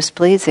was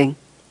displeasing,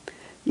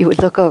 you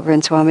would look over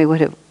and Swami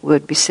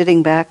would be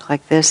sitting back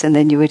like this, and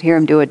then you would hear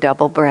him do a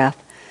double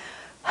breath,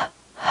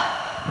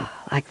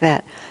 like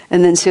that.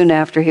 And then soon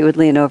after he would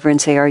lean over and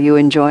say, "Are you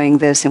enjoying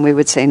this?" And we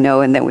would say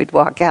no, and then we'd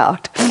walk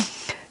out.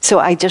 So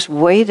I just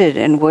waited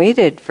and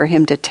waited for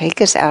him to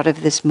take us out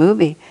of this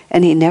movie,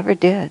 and he never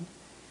did.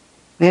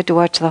 We had to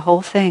watch the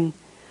whole thing.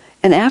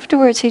 And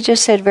afterwards he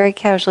just said very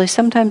casually,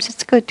 sometimes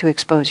it's good to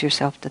expose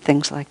yourself to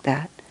things like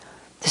that,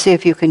 to see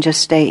if you can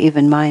just stay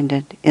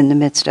even-minded in the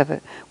midst of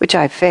it, which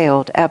I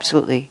failed,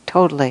 absolutely,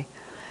 totally.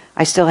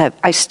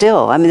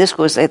 This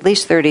was at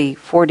least 30,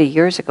 40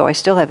 years ago. I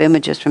still have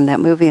images from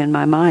that movie in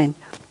my mind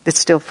that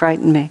still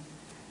frighten me.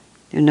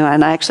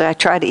 And I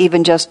try to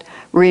even just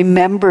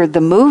remember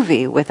the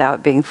movie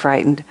without being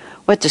frightened.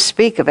 What to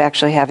speak of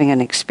actually having an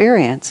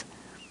experience.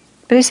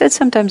 But he said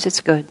sometimes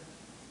it's good,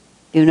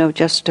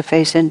 just to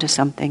face into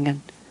something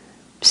and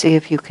see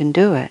if you can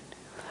do it.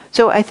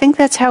 So I think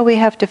that's how we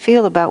have to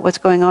feel about what's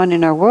going on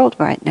in our world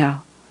right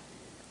now.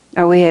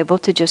 Are we able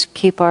to just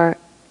keep our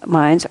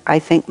minds? I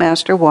think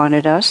Master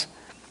wanted us.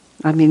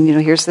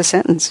 Here's the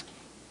sentence.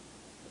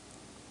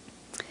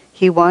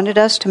 He wanted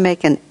us to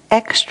make an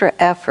extra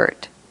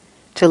effort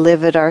to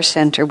live at our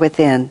center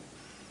within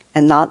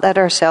and not let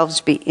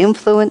ourselves be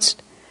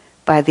influenced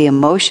by the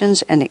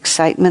emotions and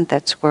excitement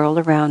that swirl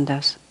around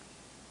us.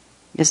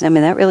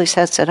 That really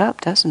sets it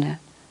up, doesn't it?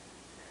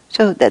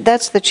 So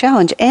that's the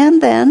challenge.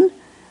 And then,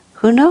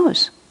 who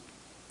knows?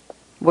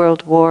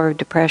 World War,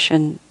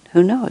 depression,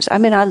 who knows? I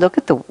look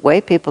at the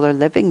way people are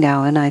living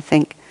now and I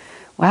think,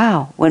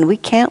 wow, when we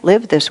can't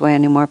live this way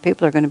anymore,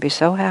 people are going to be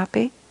so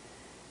happy.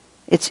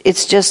 It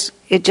just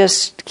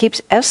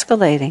keeps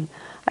escalating.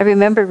 I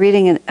remember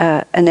reading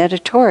an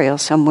editorial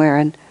somewhere,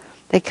 and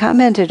they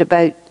commented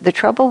about the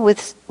trouble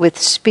with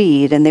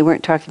speed, and they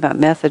weren't talking about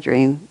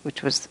methadone,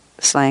 which was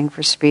slang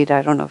for speed.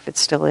 I don't know if it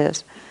still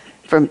is.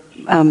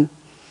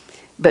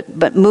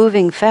 But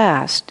moving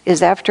fast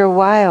is, after a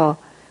while,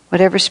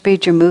 whatever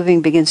speed you're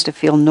moving begins to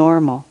feel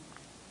normal.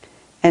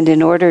 And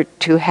in order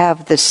to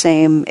have the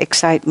same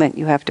excitement,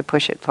 you have to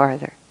push it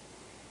farther.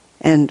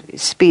 And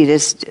speed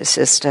is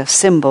just a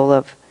symbol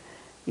of,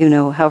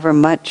 however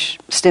much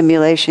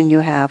stimulation you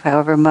have,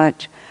 however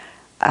much.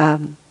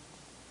 I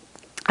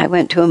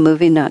went to a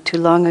movie not too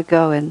long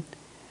ago, and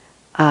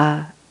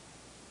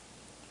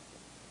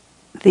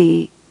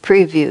the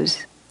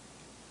previews.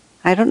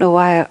 I don't know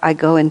why I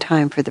go in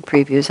time for the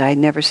previews. I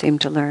never seem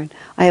to learn.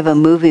 I have a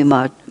movie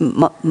mudra,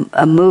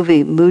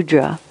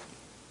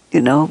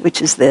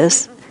 which is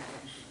this.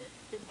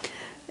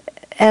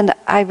 And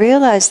I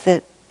realized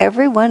that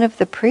every one of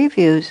the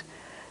previews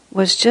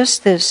was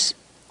just this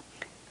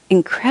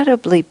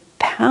incredibly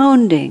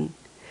pounding,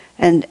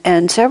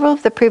 and several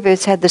of the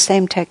previews had the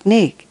same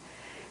technique.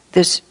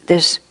 This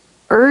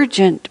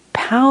urgent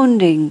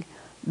pounding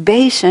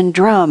bass and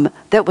drum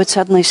that would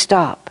suddenly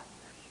stop.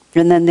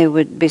 And then there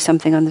would be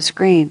something on the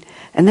screen.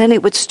 And then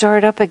it would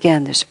start up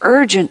again, this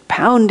urgent,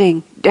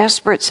 pounding,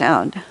 desperate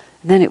sound.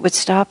 And then it would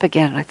stop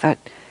again. I thought,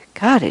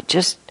 God, it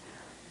just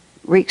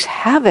wreaks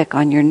havoc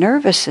on your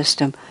nervous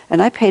system.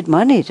 And I paid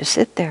money to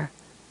sit there.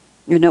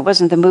 It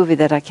wasn't the movie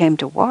that I came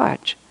to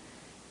watch.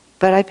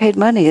 But I paid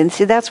money. And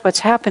see, that's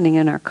what's happening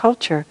in our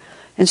culture.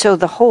 And so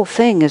the whole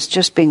thing is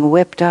just being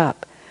whipped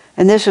up.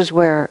 And this is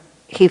where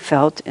he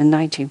felt in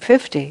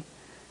 1950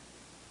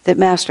 that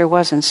Master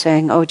wasn't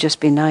saying, oh,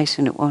 just be nice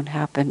and it won't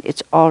happen.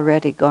 It's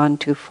already gone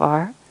too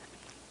far.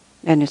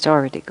 And it's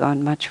already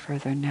gone much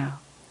further now.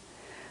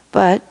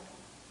 But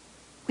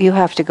you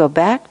have to go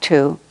back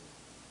to,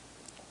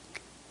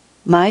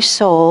 my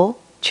soul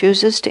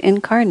chooses to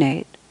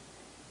incarnate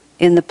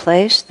in the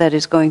place that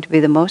is going to be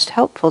the most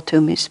helpful to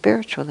me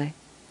spiritually.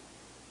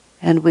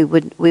 And we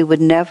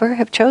would never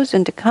have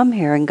chosen to come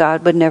here, and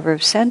God would never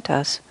have sent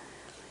us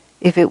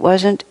if it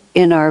wasn't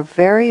in our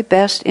very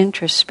best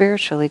interest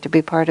spiritually to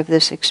be part of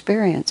this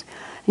experience.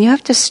 And you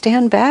have to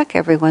stand back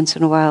every once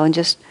in a while and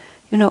just,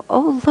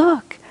 oh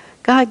look,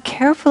 God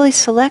carefully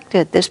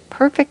selected this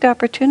perfect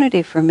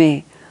opportunity for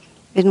me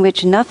in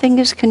which nothing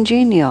is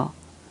congenial,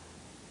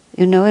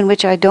 in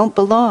which I don't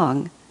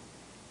belong.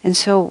 And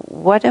so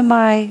what am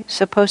I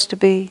supposed to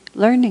be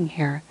learning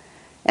here?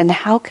 And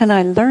how can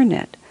I learn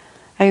it?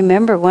 I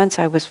remember once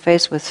I was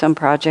faced with some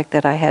project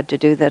that I had to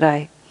do that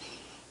I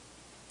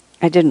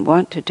didn't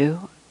want to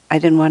do. I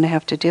didn't want to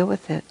have to deal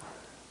with it.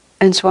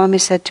 And Swami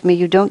said to me,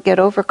 you don't get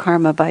over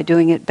karma by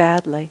doing it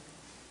badly.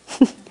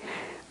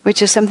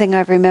 Which is something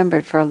I've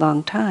remembered for a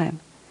long time.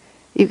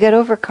 You get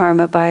over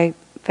karma by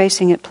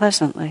facing it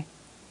pleasantly,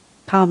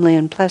 calmly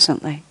and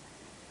pleasantly.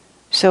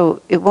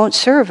 So it won't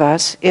serve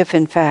us if,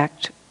 in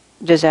fact,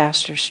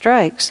 disaster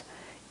strikes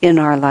in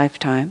our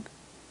lifetime.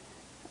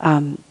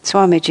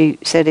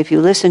 Swamiji said if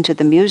you listen to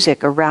the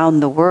music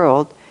around the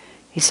world,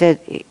 he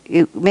said,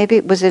 maybe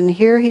it was in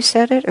here he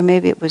said it, or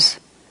maybe it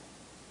was,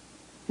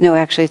 no,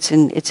 actually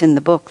it's in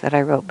the book that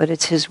I wrote, but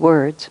it's his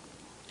words.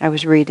 I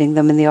was reading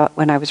them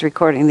when I was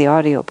recording the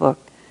audio book.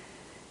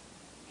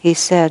 He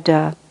said,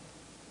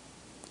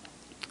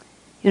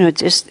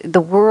 just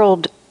the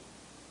world,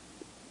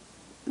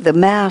 the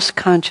mass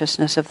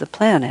consciousness of the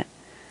planet,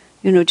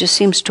 just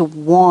seems to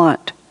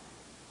want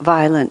a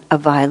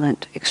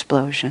violent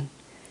explosion.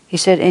 He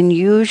said, and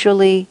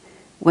usually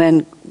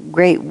when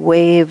great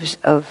waves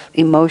of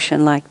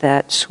emotion like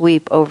that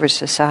sweep over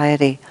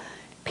society,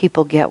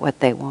 people get what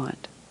they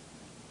want.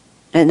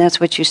 And that's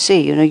what you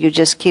see. You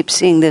just keep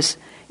seeing this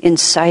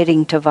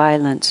inciting to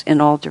violence in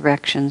all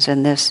directions,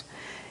 and this,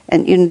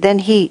 and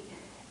then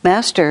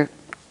Master.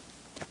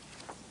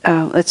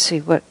 Let's see,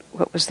 what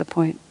was the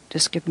point?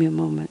 Just give me a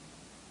moment.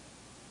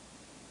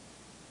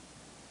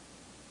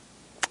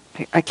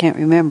 I can't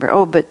remember.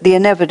 Oh, but the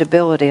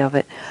inevitability of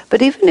it.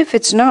 But even if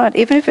it's not,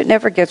 even if it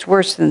never gets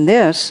worse than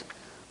this,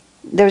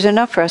 there's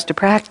enough for us to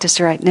practice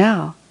right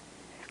now.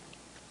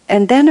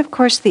 And then, of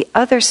course, the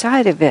other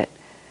side of it,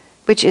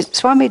 which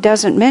Swami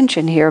doesn't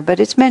mention here, but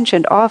it's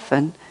mentioned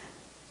often,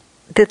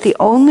 that the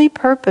only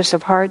purpose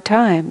of hard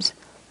times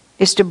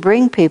is to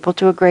bring people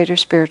to a greater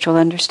spiritual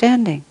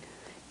understanding,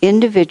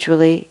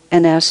 individually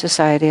and as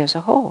society as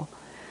a whole.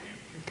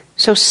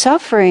 So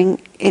suffering,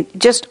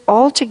 just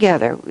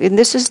altogether, and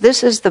this is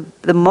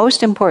the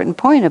most important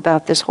point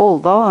about this whole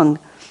long,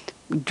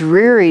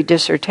 dreary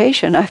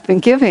dissertation I've been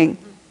giving,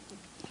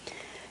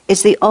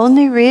 is the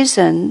only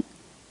reason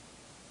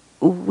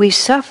we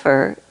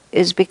suffer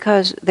is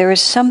because there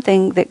is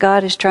something that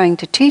God is trying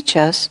to teach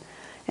us,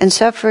 and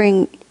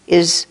suffering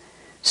is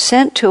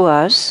sent to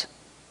us,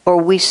 or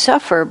we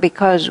suffer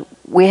because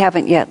we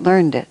haven't yet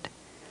learned it.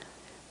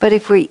 But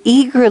if we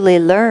eagerly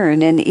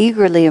learn and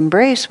eagerly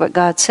embrace what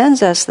God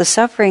sends us, the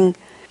suffering,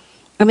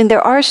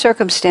 there are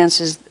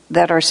circumstances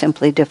that are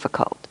simply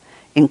difficult.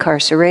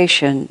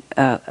 Incarceration,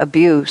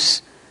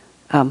 abuse,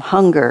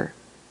 hunger,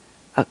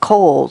 a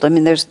cold.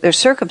 There's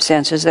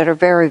circumstances that are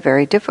very,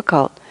 very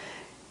difficult.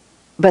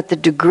 But the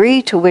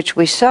degree to which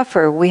we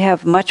suffer, we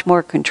have much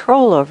more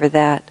control over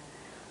that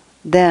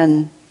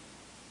than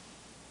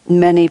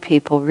many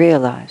people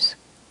realize.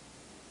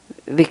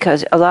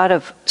 Because a lot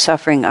of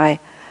suffering,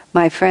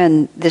 my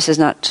friend, this is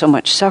not so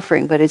much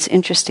suffering, but it's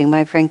interesting.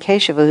 My friend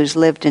Keshava, who's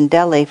lived in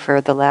Delhi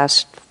for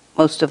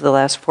most of the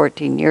last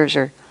 14 years,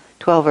 or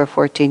 12 or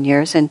 14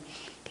 years, and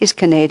he's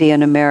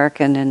Canadian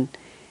American, and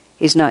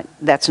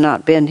that's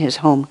not been his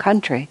home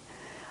country.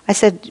 I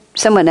said,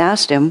 someone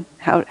asked him,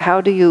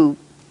 how do you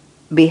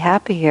be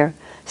happy here?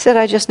 He said,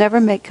 I just never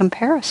make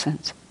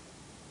comparisons.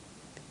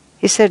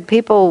 He said,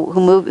 people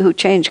who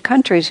change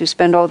countries, who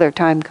spend all their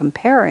time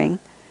comparing,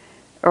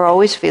 are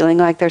always feeling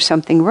like there's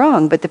something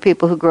wrong. But the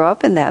people who grow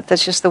up in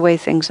that's just the way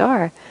things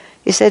are.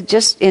 He said,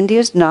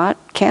 India's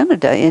not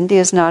Canada.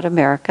 India's not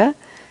America.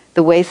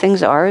 The way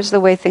things are is the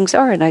way things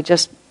are. And I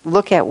just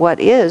look at what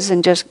is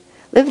and just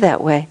live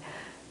that way.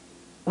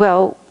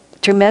 Well,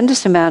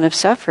 tremendous amount of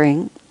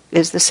suffering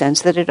is the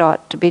sense that it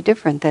ought to be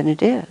different than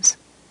it is.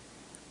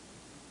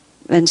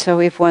 And so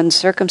if one's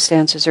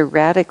circumstances are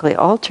radically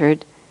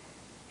altered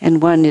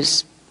and one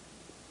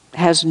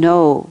has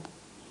no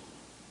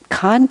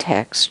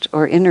context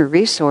or inner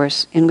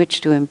resource in which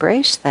to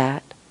embrace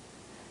that,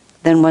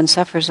 then one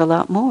suffers a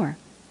lot more.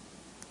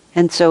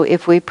 And so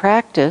if we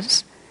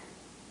practice,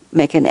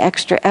 make an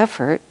extra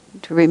effort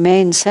to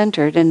remain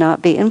centered and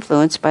not be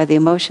influenced by the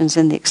emotions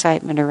and the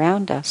excitement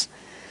around us,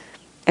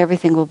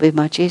 everything will be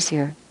much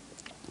easier.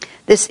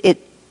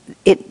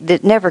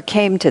 It never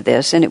came to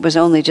this, and it was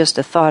only just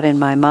a thought in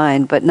my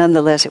mind, but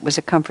nonetheless it was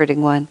a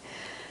comforting one.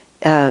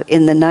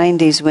 In the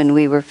 90s, when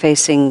we were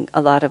facing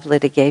a lot of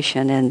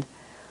litigation, and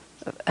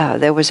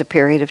there was a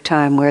period of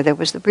time where there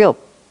was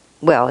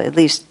at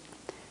least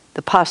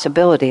the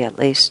possibility,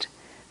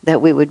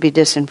 that we would be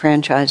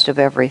disenfranchised of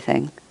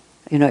everything.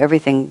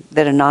 Everything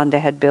that Ananda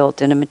had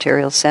built in a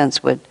material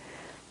sense would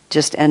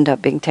just end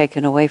up being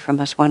taken away from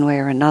us one way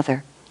or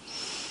another.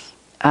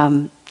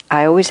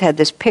 I always had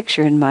this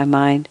picture in my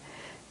mind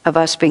of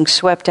us being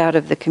swept out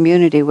of the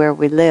community where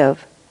we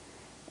live,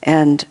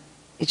 and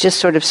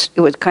it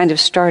would kind of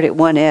start at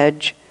one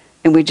edge,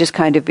 and we'd just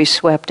kind of be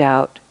swept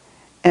out,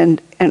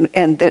 and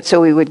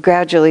so we would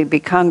gradually be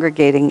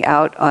congregating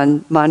out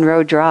on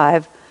Monroe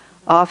Drive,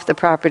 off the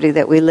property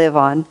that we live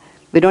on.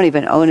 We don't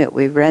even own it;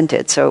 we rent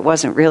it, so it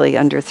wasn't really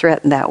under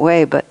threat in that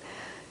way. But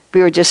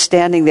we were just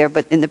standing there.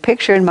 But in the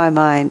picture in my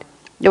mind,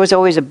 there was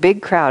always a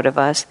big crowd of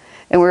us,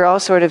 and we were all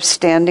sort of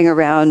standing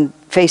around,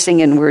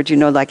 facing inward,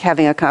 like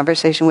having a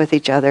conversation with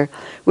each other.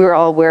 We were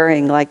all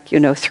wearing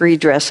 3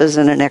 dresses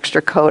and an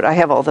extra coat. I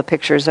have all the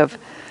pictures of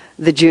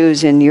the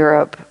Jews in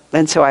Europe,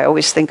 and so I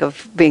always think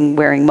of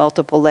wearing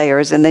multiple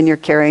layers. And then you're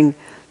carrying,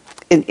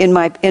 in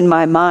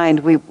my mind,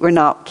 we were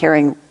not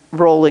carrying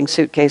rolling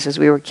suitcases.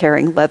 We were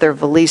carrying leather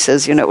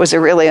valises. It was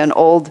really an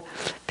old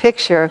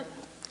picture.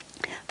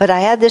 But I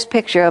had this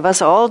picture of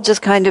us all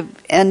just kind of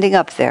ending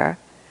up there.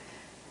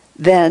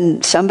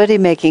 Then somebody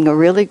making a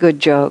really good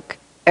joke,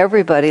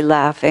 everybody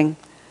laughing,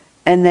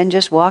 and then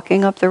just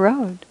walking up the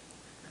road.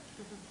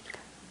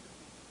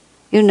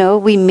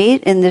 We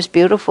meet in this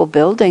beautiful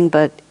building,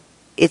 but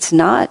it's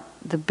not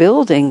the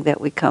building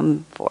that we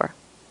come for.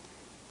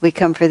 We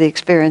come for the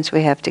experience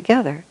we have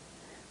together.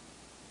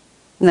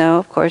 Now,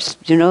 of course,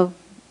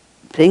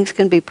 things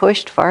can be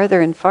pushed farther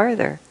and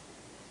farther.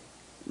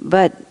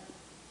 But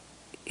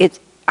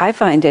I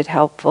find it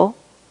helpful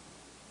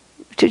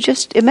to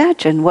just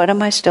imagine, what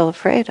am I still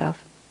afraid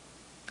of?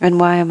 And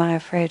why am I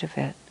afraid of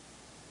it?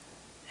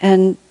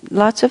 And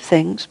lots of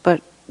things,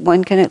 but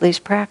one can at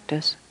least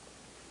practice.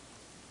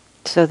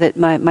 So that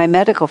my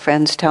medical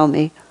friends tell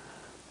me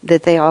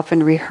that they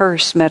often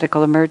rehearse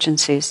medical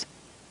emergencies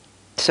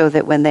so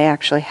that when they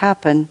actually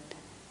happen,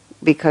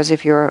 because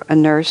if you're a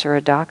nurse or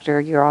a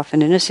doctor, you're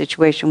often in a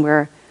situation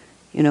where,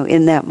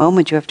 in that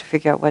moment you have to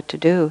figure out what to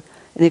do.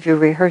 And if you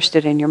rehearsed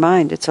it in your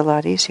mind, it's a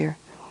lot easier.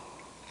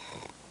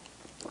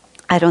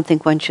 I don't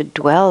think one should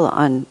dwell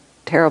on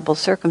terrible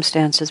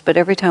circumstances, but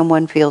every time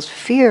one feels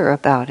fear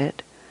about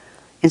it,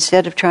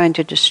 instead of trying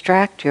to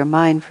distract your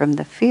mind from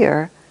the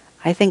fear,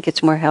 I think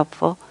it's more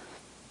helpful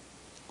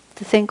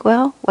to think,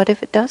 well, what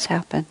if it does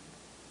happen?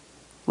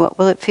 What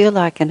will it feel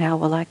like, and how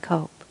will I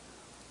cope?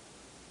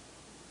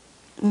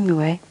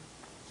 Anyway,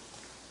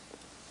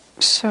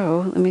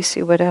 so let me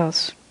see what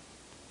else.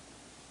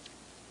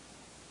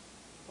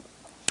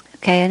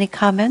 Okay, any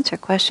comments or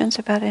questions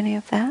about any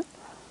of that?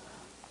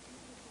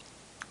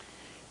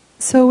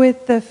 So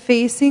with the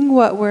facing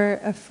what we're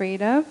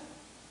afraid of,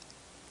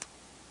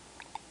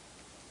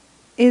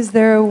 is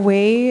there a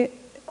way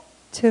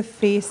to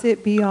face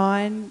it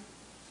beyond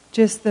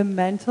just the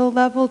mental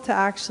level, to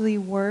actually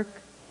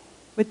work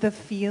with the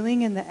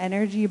feeling and the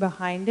energy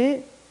behind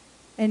it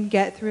and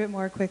get through it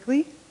more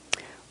quickly?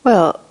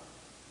 Well,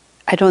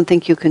 I don't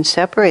think you can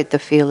separate the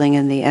feeling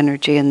and the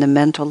energy and the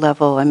mental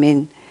level. I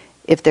mean,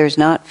 if there's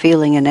not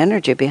feeling and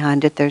energy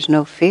behind it, there's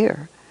no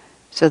fear.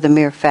 So the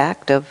mere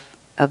fact of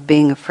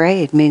being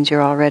afraid means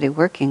you're already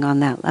working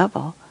on that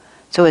level.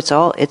 So it's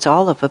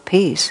all of a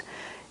piece.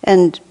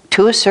 And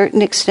to a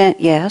certain extent,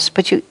 yes,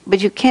 but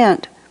you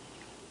can't.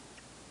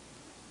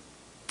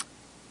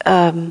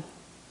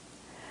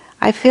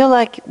 I feel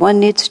like one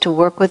needs to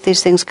work with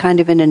these things kind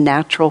of in a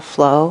natural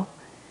flow.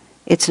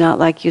 It's not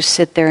like you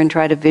sit there and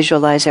try to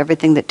visualize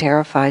everything that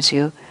terrifies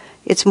you.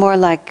 It's more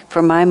like,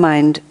 for my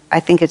mind, I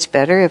think it's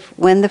better if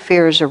when the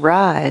fears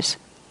arise,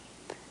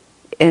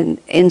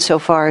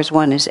 insofar as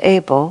one is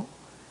able,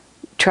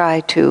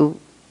 try to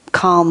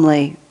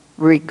calmly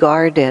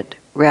regard it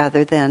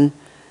rather than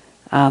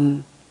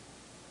run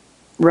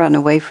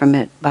away from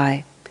it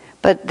by.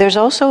 But there's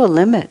also a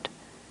limit.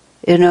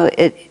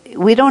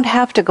 We don't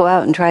have to go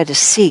out and try to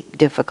seek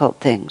difficult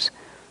things.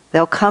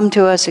 They'll come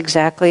to us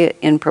exactly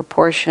in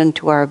proportion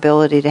to our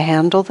ability to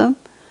handle them.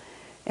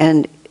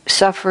 And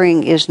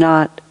suffering is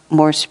not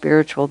more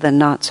spiritual than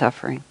not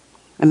suffering.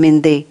 I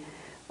mean, the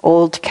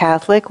old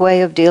Catholic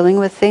way of dealing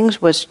with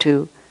things was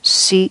to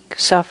seek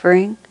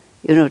suffering,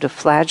 to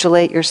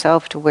flagellate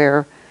yourself, to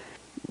wear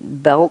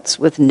belts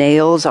with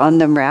nails on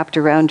them wrapped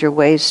around your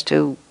waist,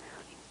 to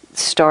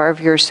starve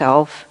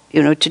yourself,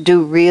 to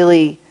do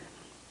really,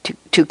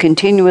 to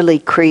continually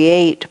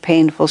create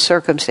painful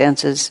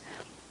circumstances,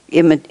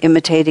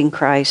 imitating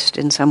Christ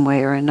in some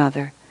way or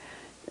another.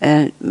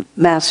 And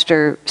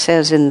Swami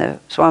says in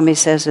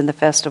the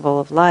Festival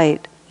of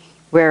Light,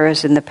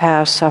 whereas in the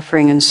past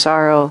suffering and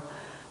sorrow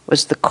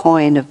was the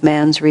coin of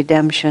man's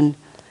redemption,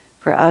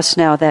 for us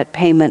now that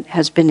payment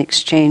has been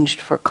exchanged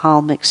for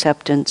calm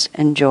acceptance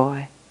and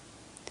joy.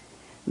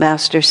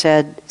 Master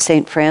said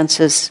St.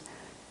 Francis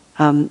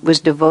was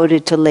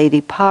devoted to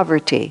Lady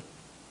Poverty.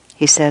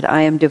 He said,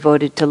 I am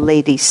devoted to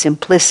Lady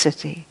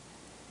Simplicity.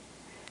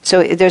 So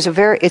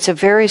it's a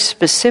very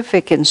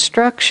specific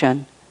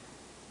instruction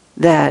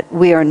that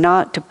we are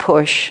not to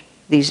push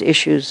these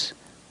issues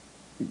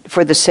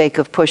for the sake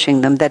of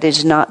pushing them.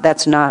 That's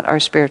not our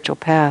spiritual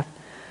path.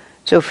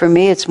 So for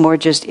me, it's more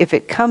just, if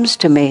it comes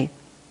to me,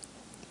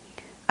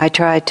 I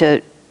try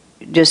to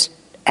just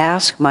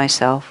ask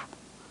myself,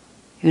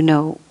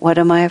 what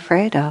am I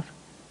afraid of?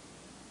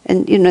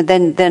 And,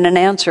 then an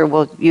answer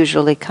will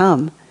usually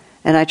come.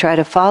 And I try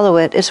to follow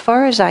it as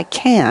far as I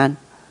can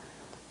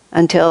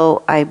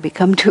until I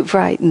become too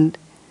frightened.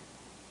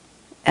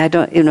 I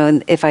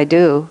don't, if I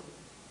do,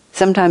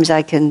 sometimes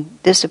I can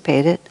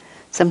dissipate it.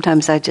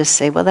 Sometimes I just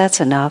say, well, that's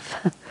enough.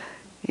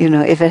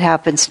 If it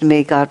happens to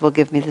me, God will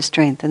give me the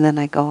strength, and then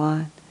I go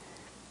on.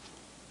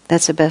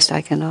 That's the best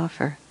I can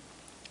offer.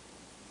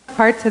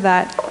 Part to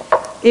that,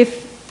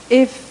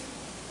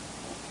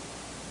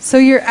 so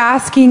you're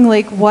asking,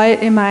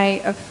 what am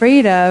I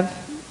afraid of?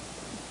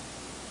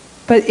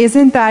 But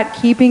isn't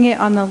that keeping it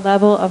on the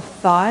level of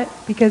thought?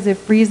 Because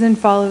if reason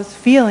follows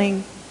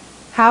feeling,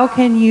 how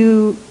can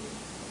you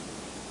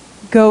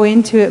go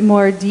into it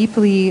more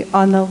deeply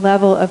on the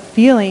level of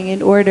feeling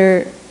in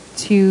order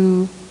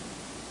to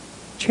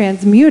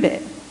transmute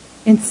it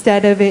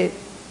instead of it?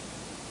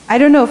 I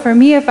don't know, for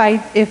me, if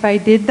I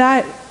did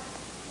that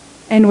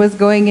and was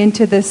going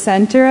into the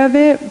center of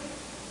it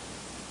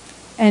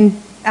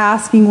and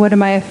asking what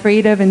am I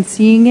afraid of and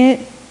seeing it,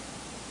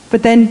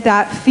 but then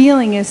that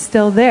feeling is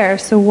still there.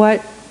 So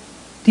what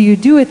do you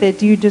do with it?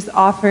 Do you just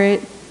offer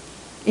it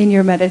in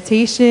your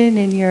meditation,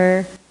 in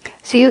your...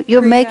 So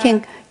you're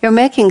making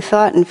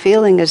thought and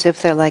feeling as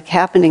if they're like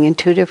happening in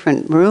two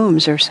different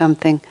rooms or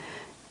something.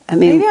 I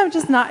mean, maybe I'm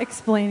just not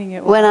explaining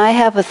it well. When I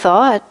have a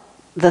thought,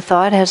 the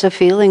thought has a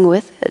feeling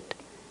with it.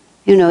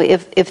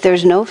 If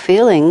there's no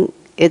feeling,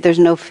 there's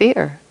no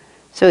fear.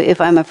 So if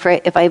I'm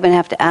afraid, if I even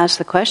have to ask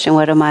the question,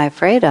 what am I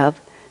afraid of?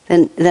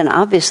 Then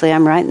obviously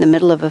I'm right in the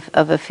middle of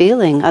a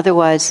feeling.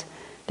 Otherwise,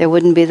 there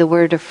wouldn't be the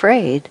word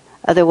afraid.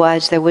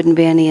 Otherwise, there wouldn't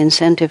be any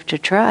incentive to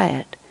try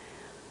it.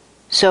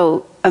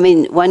 So,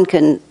 one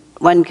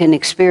can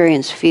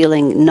experience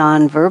feeling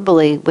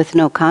non-verbally with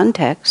no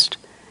context.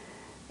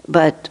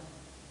 But,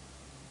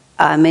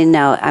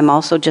 now I'm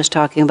also just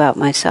talking about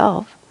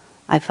myself.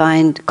 I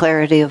find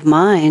clarity of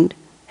mind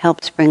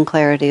helps bring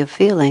clarity of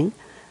feeling.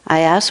 I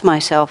ask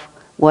myself,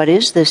 what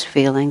is this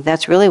feeling?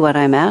 That's really what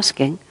I'm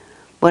asking.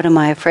 What am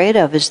I afraid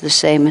of is the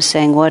same as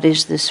saying, what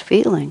is this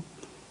feeling?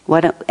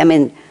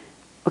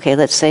 Okay,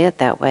 let's say it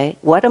that way.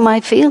 What am I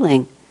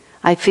feeling?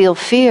 I feel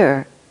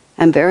fear.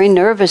 I'm very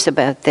nervous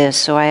about this,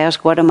 so I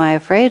ask, what am I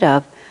afraid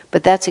of?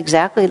 But that's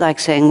exactly like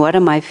saying, what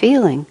am I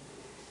feeling?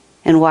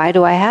 And why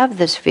do I have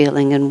this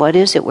feeling? And what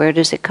is it? Where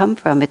does it come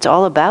from? It's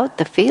all about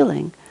the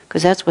feeling,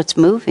 because that's what's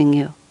moving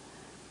you.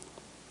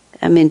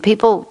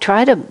 People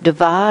try to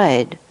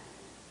divide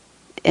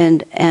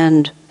and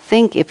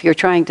think, if you're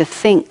trying to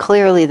think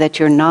clearly, that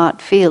you're not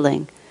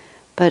feeling.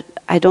 But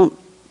I don't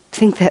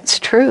think that's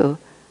true.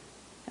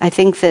 I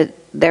think that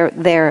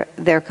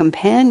they're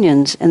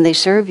companions and they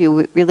serve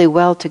you really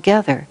well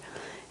together.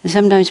 And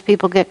sometimes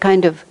people get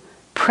kind of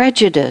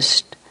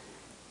prejudiced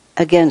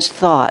against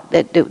thought,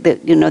 that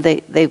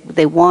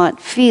they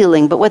want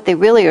feeling, but what they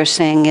really are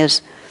saying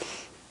is,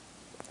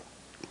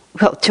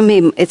 well, to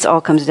me, it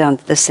all comes down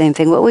to the same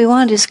thing. What we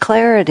want is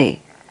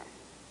clarity.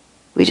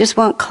 We just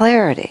want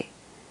clarity.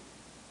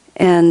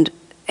 And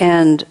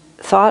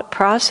thought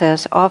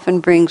process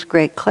often brings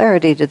great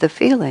clarity to the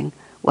feeling.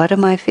 What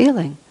am I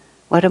feeling?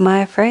 What am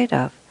I afraid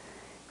of?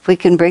 If we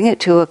can bring it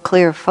to a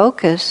clear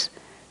focus,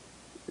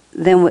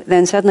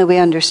 then suddenly we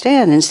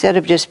understand, instead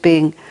of just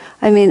being,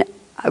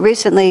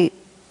 recently,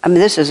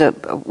 this is a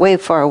way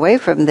far away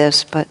from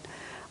this, but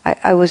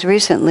I was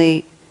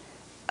recently,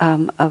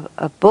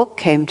 a book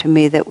came to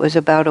me that was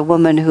about a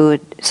woman who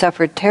had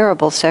suffered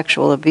terrible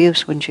sexual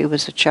abuse when she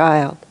was a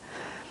child.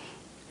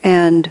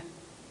 And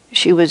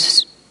she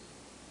was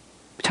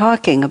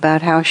talking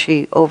about how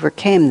she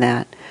overcame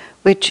that,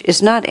 which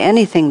is not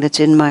anything that's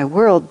in my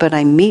world, but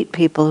I meet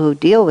people who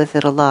deal with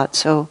it a lot,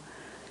 so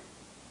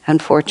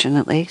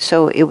unfortunately.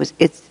 So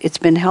it's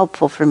been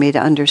helpful for me to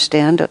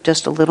understand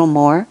just a little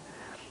more.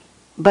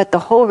 But the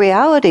whole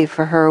reality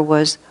for her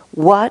was,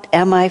 what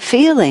am I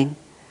feeling?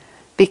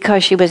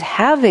 Because she was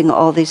having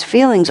all these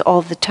feelings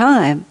all the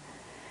time.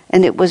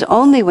 And it was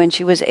only when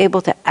she was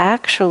able to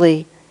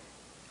actually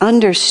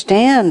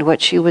understand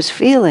what she was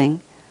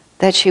feeling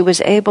that she was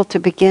able to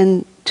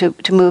begin to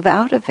move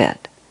out of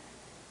it.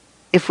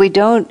 If we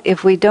don't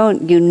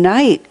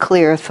unite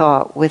clear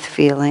thought with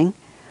feeling,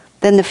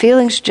 then the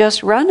feelings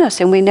just run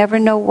us and we never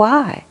know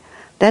why.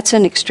 That's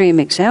an extreme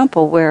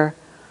example where,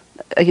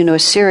 a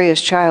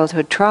serious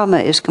childhood trauma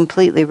is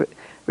completely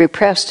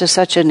repressed to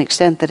such an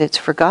extent that it's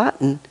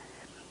forgotten.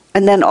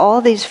 And then all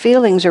these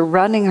feelings are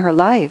running her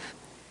life.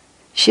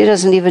 She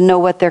doesn't even know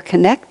what they're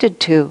connected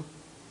to.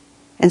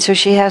 And so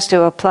she has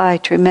to apply a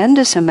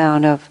tremendous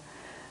amount of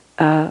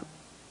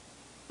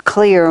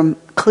clear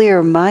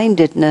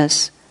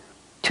clear-mindedness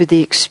to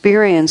the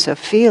experience of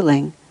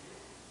feeling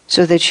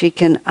so that she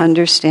can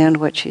understand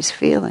what she's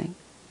feeling.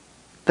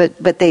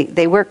 But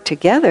they work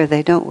together.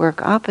 They don't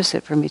work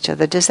opposite from each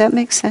other. Does that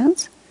make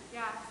sense?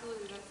 Yeah,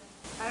 absolutely.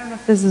 I don't know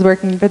if this is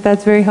working, but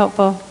that's very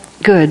helpful.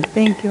 Good.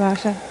 Thank you,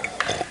 Asha.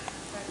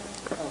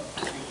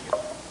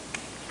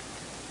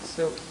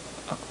 So,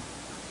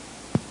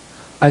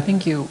 I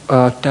think you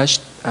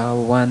touched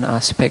one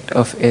aspect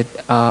of it.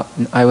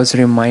 I was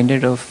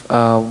reminded of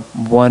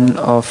one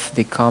of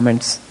the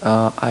comments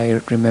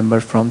I remember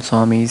from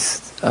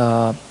Swami's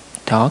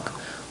talk.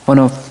 One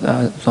of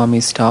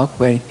Swami's talk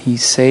where he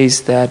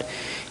says that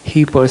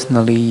he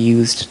personally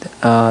used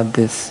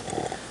this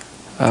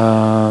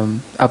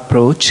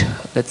approach,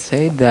 let's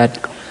say,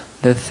 that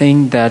the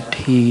thing that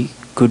he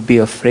could be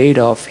afraid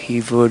of,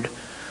 he would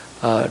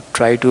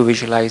try to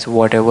visualize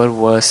whatever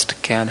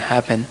worst can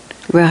happen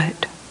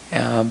Right.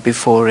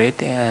 before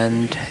it,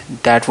 and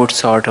that would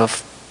sort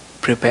of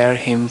prepare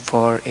him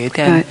for it,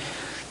 and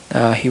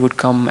he would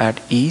come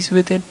at ease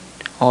with it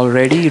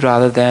already,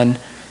 rather than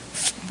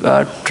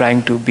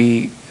trying to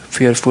be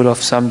fearful of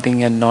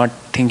something and not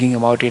thinking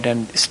about it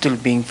and still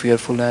being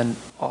fearful and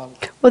all.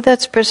 Well,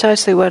 that's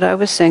precisely what I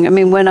was saying. I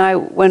mean,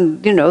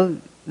 when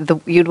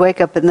you'd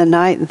wake up in the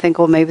night and think,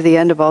 well, maybe the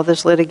end of all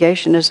this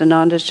litigation is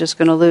Ananda's just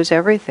going to lose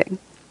everything.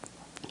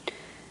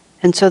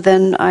 And so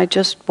then I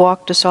just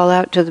walked us all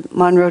out to the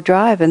Monroe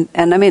Drive. And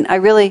I mean, I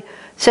really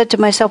said to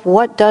myself,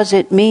 what does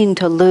it mean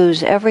to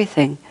lose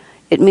everything?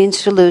 It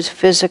means to lose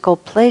physical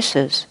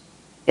places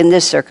in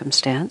this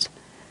circumstance.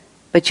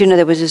 But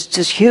there was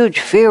this huge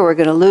fear we're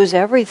going to lose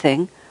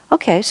everything.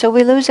 Okay, so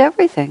we lose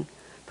everything.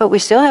 But we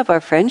still have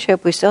our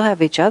friendship, we still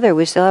have each other,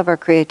 we still have our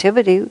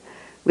creativity,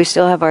 we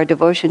still have our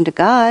devotion to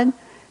God.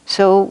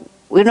 So,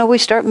 we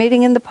start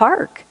meeting in the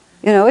park.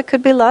 It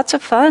could be lots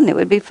of fun. It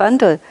would be fun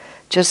to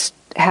just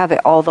have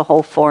it all, the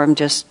whole form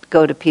just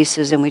go to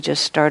pieces and we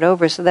just start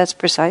over. So that's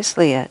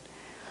precisely it.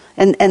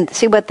 And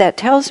see, what that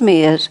tells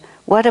me is,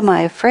 what am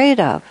I afraid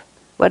of?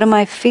 What am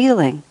I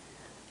feeling?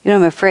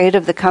 I'm afraid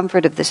of the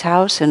comfort of this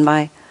house and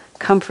my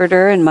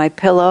comforter and my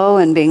pillow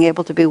and being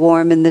able to be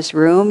warm in this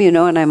room,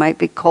 and I might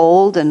be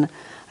cold and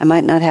I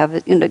might not have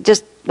it,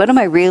 just what am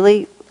I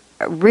really,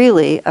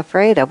 really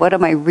afraid of? What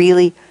am I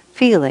really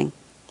feeling?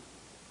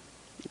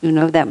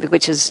 That,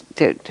 which is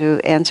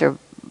to answer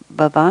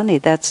Bhavani,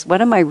 that's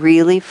what am I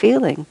really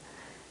feeling?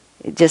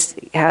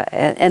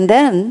 And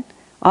then,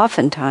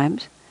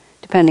 oftentimes,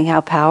 depending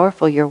how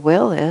powerful your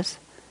will is,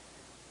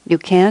 you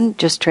can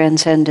just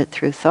transcend it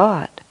through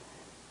thought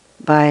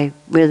by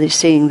really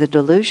seeing the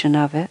delusion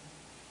of it.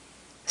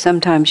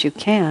 Sometimes you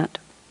can't,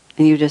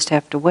 and you just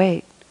have to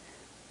wait.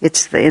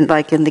 It's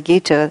like in the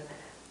Gita,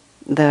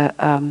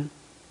 the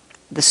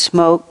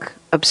smoke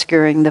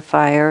obscuring the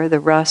fire, the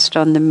rust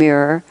on the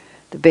mirror,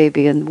 the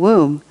baby in the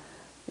womb.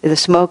 The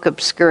smoke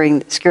obscuring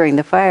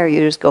the fire, you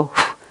just go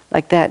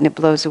like that and it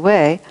blows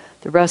away.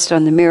 The rust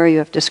on the mirror you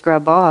have to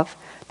scrub off.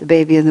 The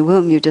baby in the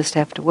womb, you just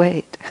have to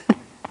wait.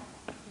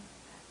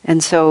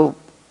 And so,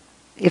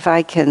 if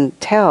I can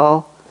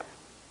tell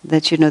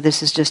that,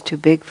 this is just too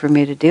big for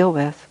me to deal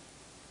with,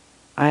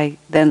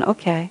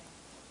 okay,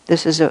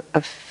 this is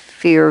a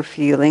fear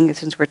feeling,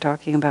 since we're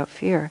talking about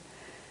fear,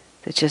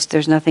 that just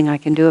there's nothing I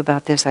can do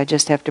about this. I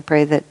just have to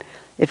pray that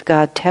if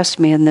God tests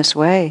me in this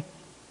way,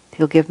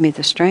 He'll give me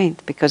the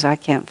strength, because I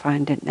can't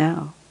find it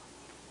now.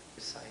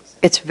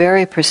 It's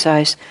very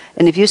precise.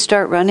 And if you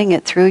start running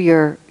it through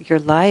your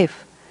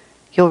life,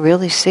 you'll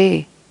really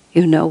see,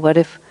 what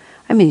if,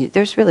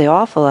 there's really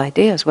awful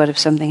ideas. What if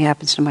something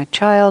happens to my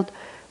child?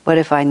 What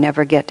if I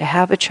never get to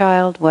have a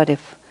child? What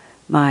if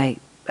my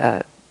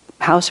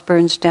house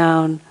burns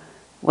down?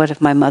 What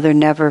if my mother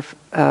never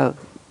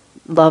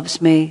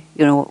loves me?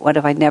 What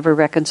if I never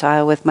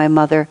reconcile with my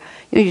mother?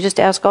 You just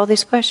ask all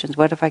these questions.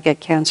 What if I get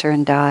cancer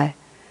and die?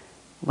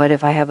 What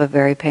if I have a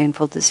very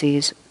painful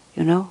disease?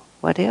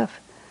 What if?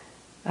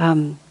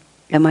 Am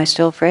I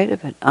still afraid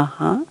of it?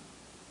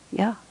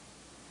 Yeah.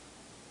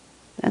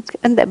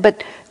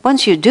 But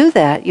once you do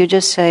that, you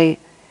just say,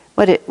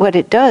 what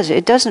it does,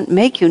 it doesn't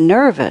make you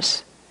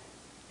nervous.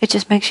 It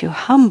just makes you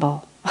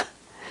humble.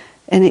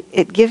 And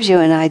it gives you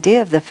an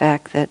idea of the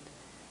fact that,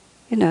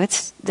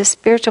 the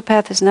spiritual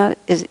path is not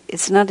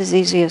as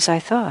easy as I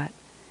thought.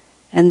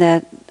 And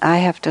that I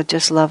have to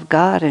just love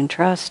God and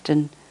trust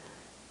and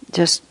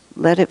just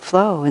let it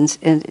flow. And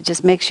it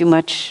just makes you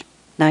much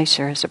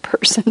nicer as a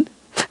person.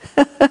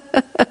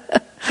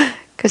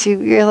 Because you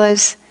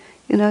realize,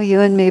 you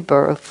and me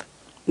both,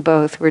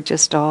 we're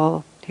just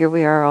all, here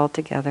we are all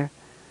together.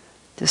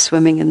 Just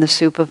swimming in the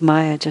soup of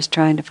Maya, just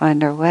trying to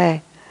find our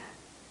way.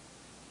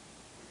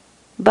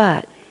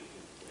 But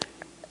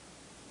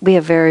we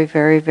have very,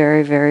 very,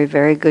 very, very,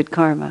 very good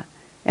karma.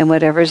 And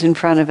whatever's in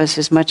front of us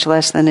is much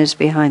less than is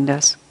behind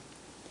us.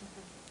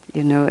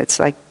 It's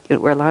like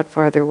we're a lot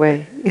farther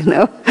away,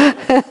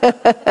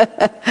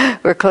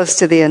 We're close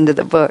to the end of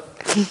the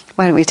book.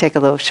 Why don't we take a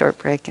little short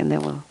break and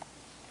then we'll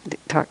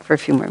talk for a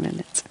few more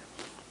minutes.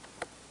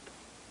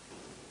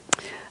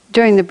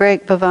 During the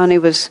break,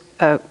 Bhavani was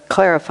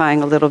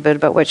clarifying a little bit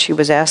about what she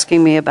was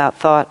asking me about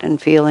thought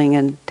and feeling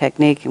and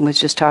technique, and was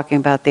just talking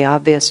about the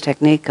obvious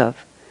technique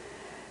of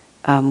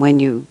when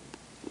you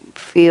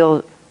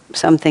feel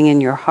something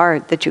in your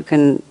heart, that you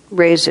can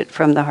raise it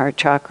from the heart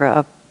chakra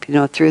up,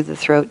 through the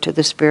throat to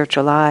the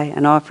spiritual eye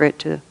and offer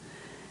it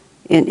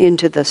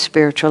into the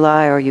spiritual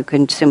eye, or you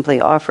can simply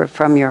offer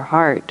from your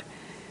heart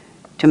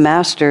to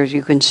masters.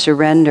 You can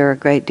surrender a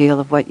great deal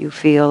of what you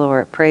feel,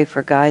 or pray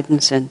for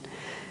guidance. And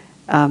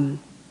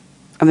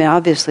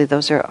obviously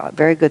those are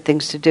very good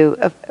things to do.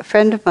 A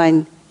friend of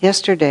mine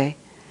yesterday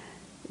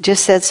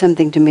just said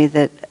something to me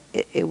that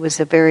it was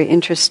a very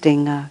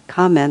interesting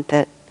comment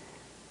that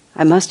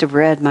I must have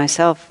read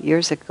myself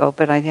years ago,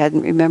 but I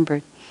hadn't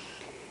remembered.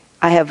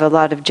 I have a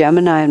lot of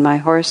Gemini in my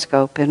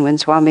horoscope, and when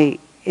Swami,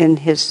 in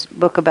his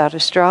book about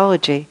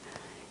astrology,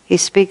 he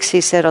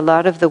said a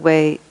lot of the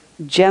way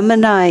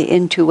Gemini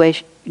intuition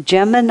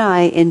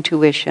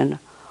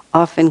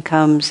often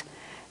comes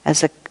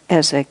as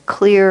a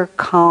clear,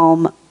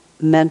 calm,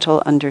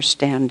 mental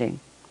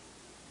understanding.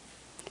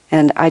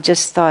 And I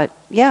just thought,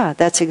 yeah,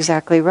 that's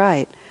exactly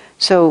right.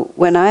 So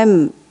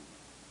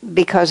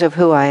because of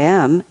who I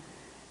am,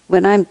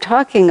 when I'm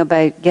talking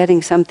about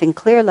getting something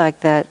clear like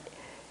that,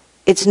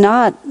 it's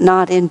not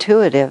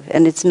intuitive,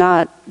 and it's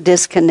not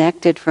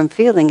disconnected from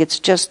feeling. That's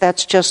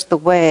just the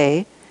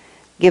way,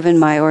 given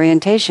my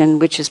orientation,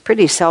 which is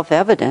pretty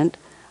self-evident.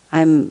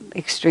 I'm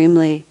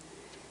extremely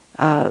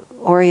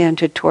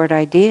oriented toward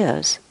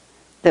ideas,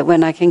 that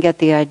when I can get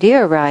the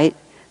idea right,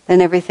 then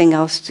everything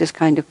else just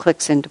kind of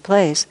clicks into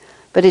place.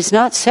 But it's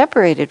not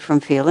separated from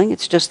feeling.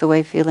 It's just the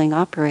way feeling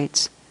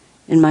operates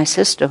in my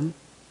system,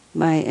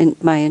 my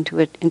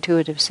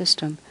intuitive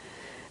system.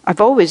 I've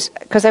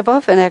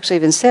often actually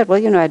even said, well,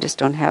 I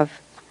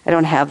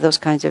don't have those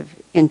kinds of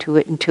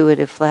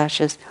intuitive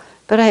flashes,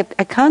 but I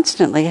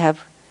constantly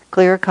have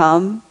clear,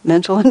 calm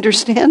mental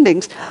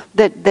understandings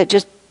that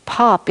just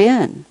pop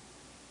in,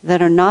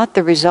 that are not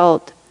the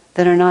result,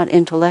 that are not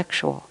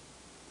intellectual,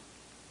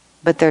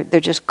 but they're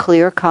just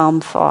clear,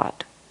 calm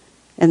thought,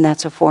 and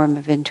that's a form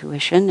of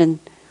intuition. And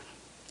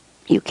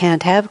you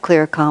can't have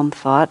clear, calm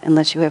thought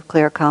unless you have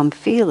clear, calm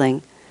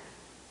feeling.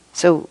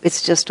 So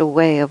it's just a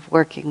way of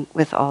working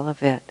with all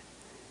of it.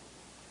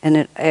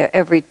 And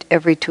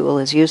every tool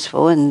is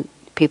useful, and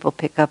people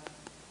pick up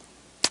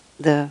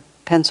the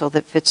pencil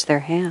that fits their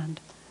hand.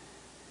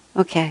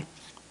 Okay.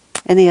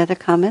 Any other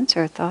comments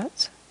or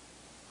thoughts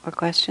or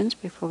questions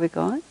before we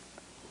go on?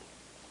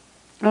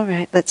 All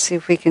right, let's see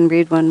if we can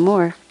read one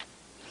more.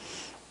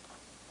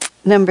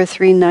 Number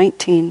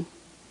 319.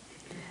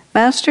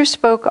 Master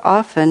spoke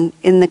often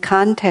in the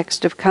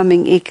context of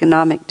coming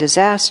economic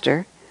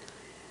disaster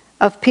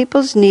of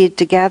people's need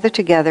to gather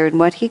together in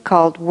what he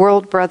called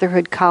world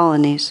brotherhood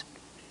colonies.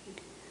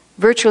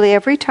 Virtually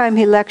every time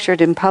he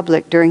lectured in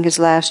public during his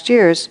last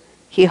years,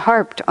 he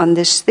harped on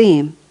this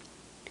theme.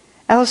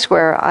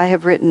 Elsewhere, I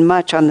have written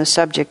much on the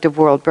subject of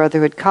world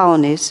brotherhood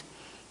colonies.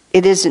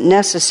 It isn't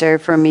necessary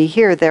for me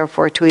here,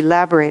 therefore, to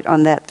elaborate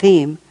on that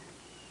theme.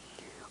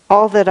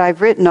 All that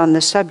I've written on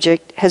the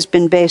subject has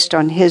been based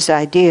on his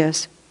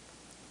ideas.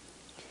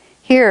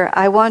 Here,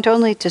 I want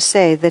only to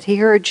say that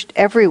he urged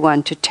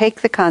everyone to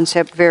take the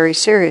concept very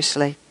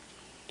seriously.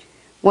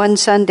 One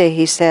Sunday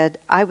he said,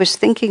 I was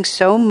thinking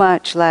so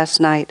much last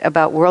night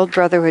about world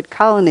brotherhood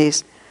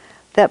colonies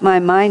that my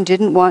mind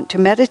didn't want to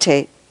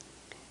meditate.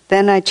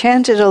 Then I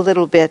chanted a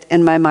little bit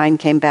and my mind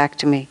came back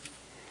to me.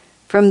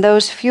 From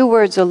those few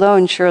words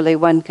alone, surely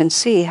one can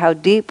see how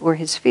deep were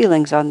his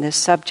feelings on this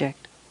subject.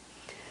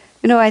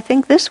 I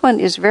think this one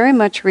is very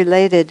much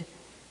related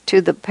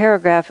to the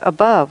paragraph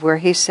above where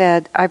he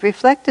said, I've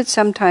reflected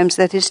sometimes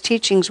that his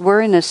teachings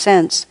were, in a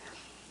sense,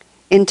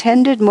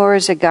 intended more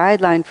as a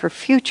guideline for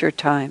future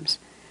times,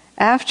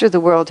 after the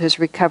world has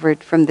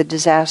recovered from the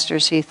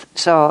disasters he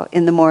saw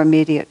in the more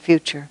immediate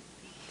future.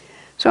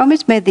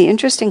 Swami's made the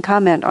interesting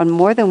comment on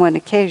more than one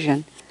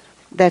occasion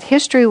that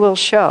history will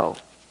show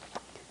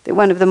that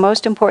one of the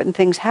most important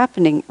things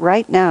happening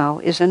right now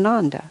is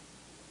Ananda,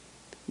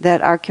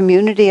 that our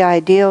community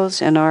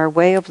ideals and our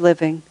way of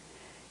living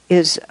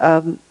is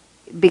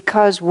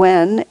because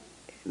when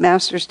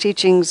Master's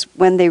teachings,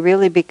 when they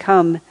really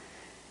become,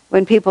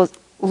 when people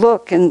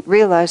look and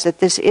realize that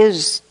this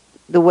is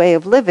the way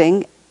of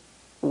living,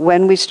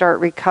 when we start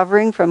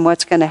recovering from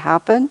what's going to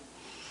happen,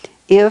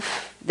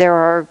 if there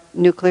are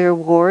nuclear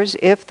wars,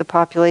 if the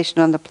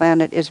population on the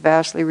planet is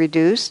vastly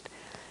reduced,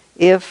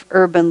 if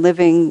urban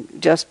living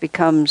just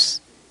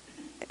becomes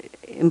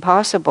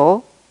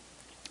impossible,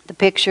 the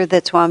picture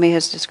that Swami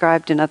has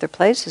described in other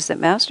places, that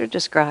Master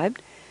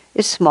described,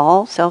 is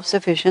small,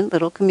 self-sufficient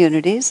little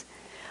communities.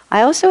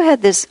 I also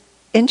had this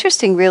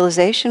interesting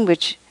realization,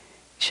 which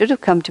should have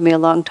come to me a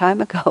long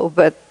time ago,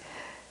 but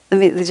let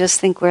me just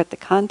think where the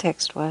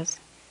context was.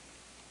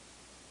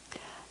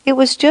 It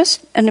was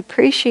just an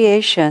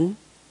appreciation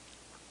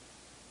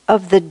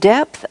of the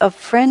depth of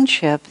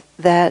friendship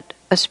that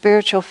a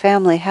spiritual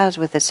family has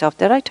with itself.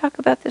 Did I talk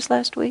about this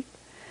last week?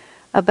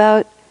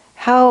 About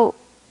how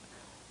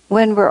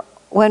when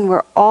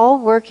we're all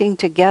working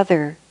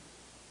together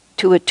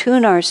to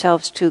attune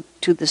ourselves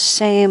to the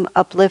same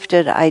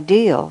uplifted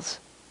ideals,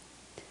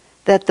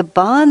 that the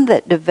bond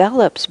that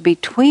develops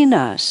between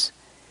us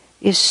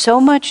is so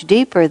much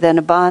deeper than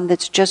a bond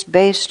that's just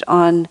based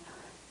on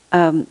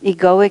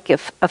egoic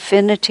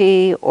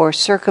affinity or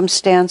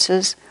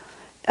circumstances,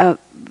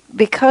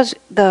 because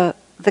the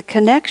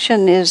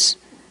connection is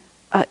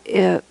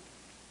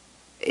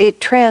it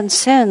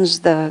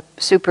transcends the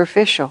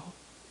superficial,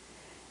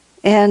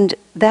 and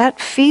that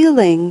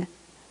feeling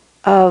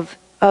of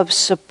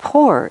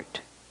support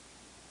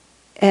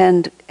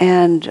and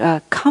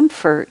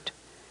comfort,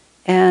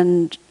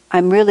 and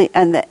I'm really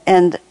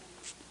and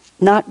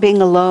not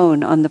being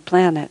alone on the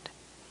planet.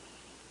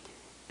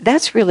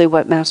 That's really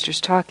what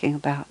Master's talking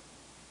about.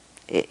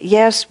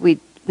 Yes, we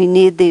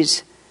need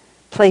these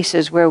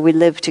places where we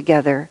live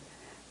together,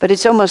 but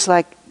it's almost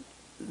like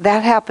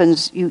that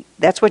happens.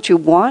 That's what you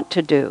want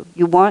to do.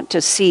 You want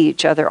to see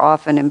each other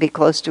often and be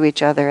close to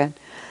each other, and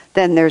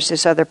then there's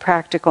this other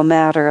practical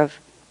matter of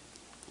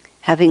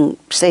having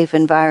safe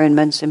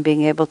environments and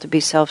being able to be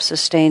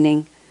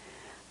self-sustaining.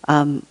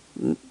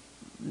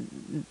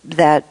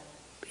 That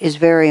is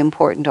very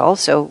important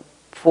also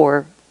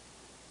for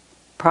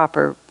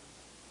proper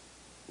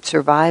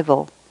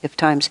survival if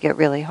times get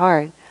really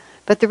hard.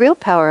 But the real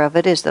power of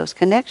it is those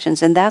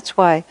connections, and that's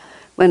why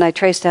when I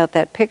traced out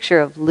that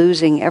picture of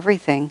losing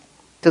everything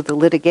to the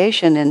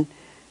litigation and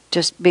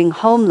just being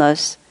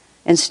homeless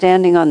and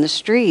standing on the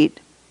street,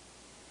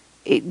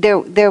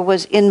 there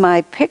was, in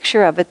my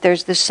picture of it,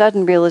 there's this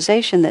sudden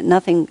realization that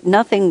nothing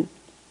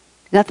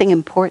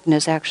important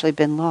has actually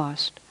been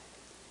lost.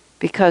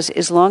 Because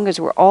as long as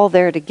we're all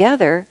there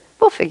together,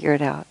 we'll figure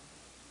it out.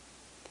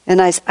 And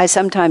I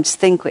sometimes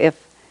think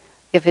if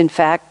in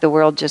fact the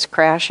world just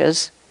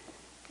crashes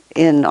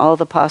in all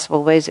the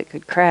possible ways it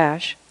could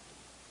crash,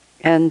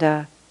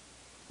 and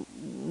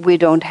we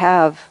don't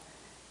have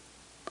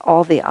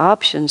all the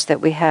options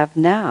that we have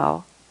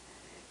now,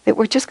 that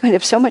we're just going to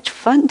have so much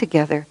fun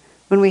together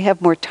when we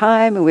have more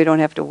time and we don't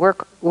have to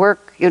work,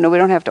 we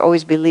don't have to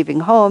always be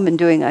leaving home and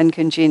doing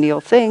uncongenial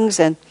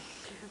things, and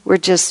we're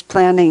just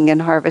planting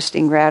and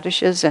harvesting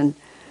radishes and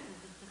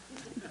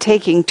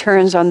taking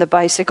turns on the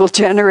bicycle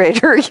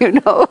generator,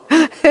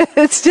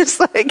 It's just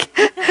like,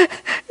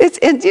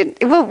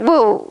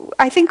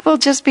 I think we'll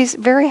just be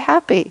very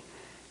happy.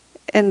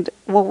 And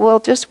we'll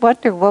just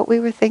wonder what we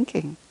were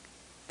thinking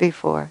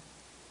before.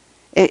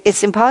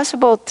 It's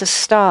impossible to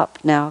stop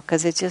now,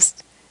 because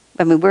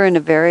we're in a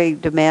very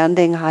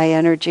demanding, high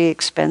energy,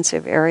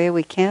 expensive area.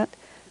 We can't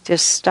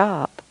just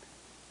stop.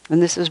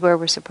 And this is where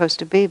we're supposed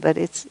to be, but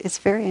it's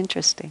very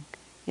interesting.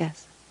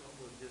 Yes.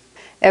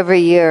 Every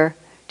year,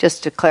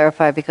 just to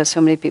clarify, because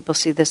so many people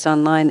see this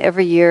online,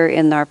 every year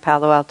in our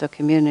Palo Alto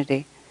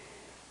community,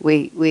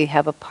 we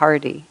have a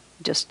party.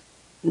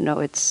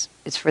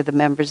 It's for the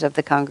members of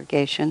the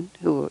congregation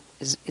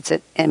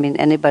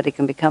anybody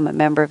can become a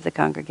member of the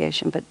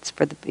congregation, but it's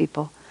for the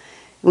people.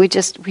 We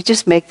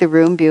just make the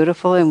room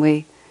beautiful, and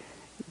we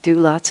do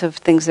lots of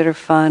things that are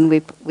fun.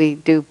 We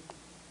do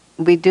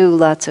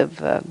lots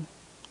of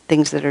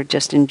things that are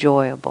just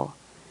enjoyable,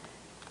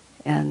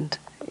 and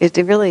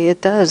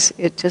it does.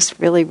 It just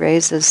really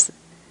raises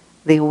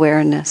the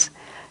awareness.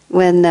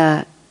 When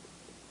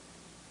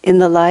in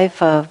the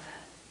life of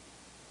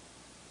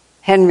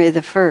Henry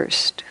I,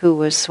 who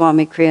was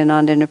Swami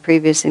Kriyananda in a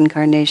previous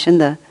incarnation,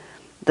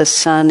 the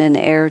son and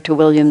heir to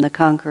William the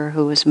Conqueror,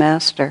 who was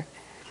master,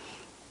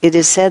 it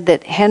is said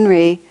that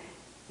Henry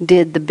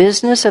did the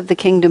business of the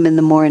kingdom in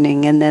the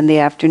morning, and then the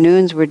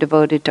afternoons were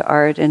devoted to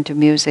art and to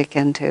music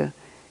and to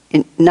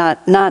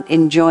not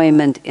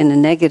enjoyment in a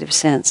negative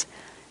sense,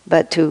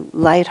 but to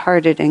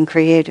light-hearted and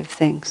creative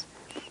things.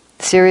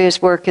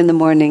 Serious work in the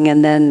morning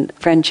and then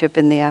friendship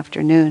in the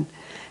afternoon.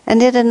 And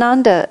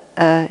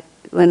Nityananda,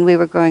 when we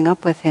were growing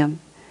up with him,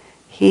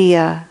 he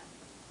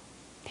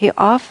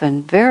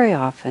often, very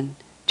often,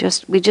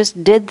 we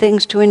just did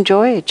things to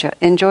enjoy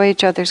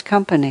each other's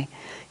company.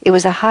 It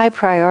was a high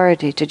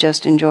priority to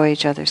just enjoy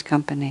each other's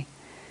company.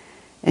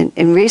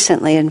 And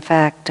recently, in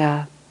fact,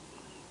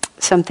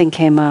 something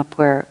came up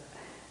where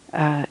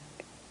there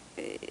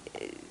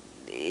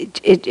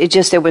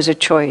was a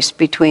choice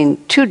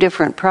between two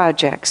different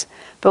projects,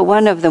 but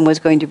one of them was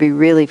going to be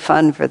really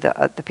fun for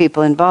the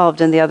people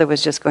involved, and the other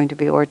was just going to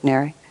be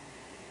ordinary.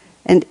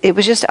 And it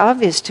was just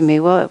obvious to me,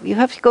 well, you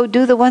have to go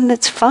do the one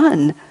that's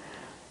fun,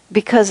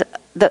 because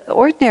the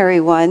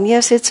ordinary one,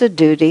 yes, it's a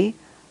duty,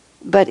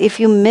 but if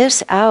you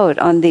miss out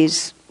on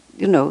these,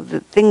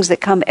 the things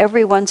that come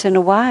every once in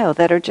a while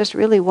that are just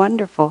really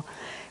wonderful.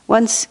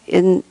 Once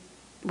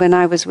when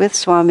I was with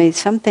Swami,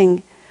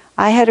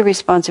 I had a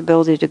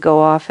responsibility to go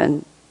off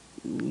and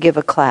give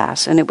a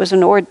class, and it was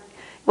an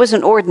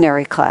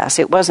ordinary class.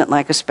 It wasn't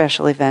like a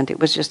special event. It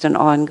was just an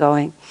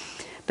ongoing.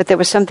 But there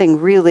was something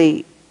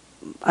really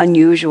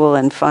unusual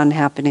and fun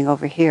happening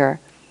over here,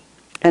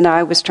 and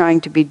I was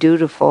trying to be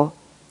dutiful.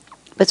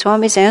 But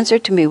Swami's answer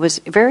to me was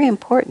very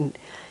important.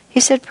 He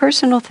said,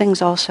 personal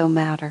things also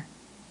matter.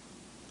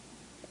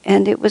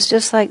 And it was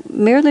just like,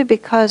 merely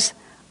because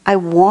I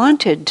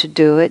wanted to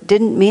do it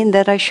didn't mean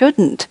that I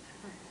shouldn't.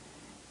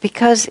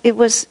 because it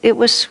was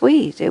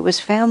sweet, it was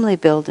family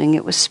building,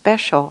 it was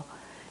special.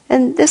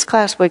 And this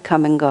class would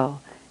come and go.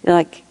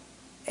 Like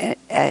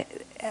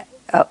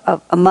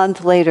a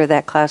month later,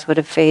 that class would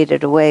have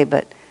faded away,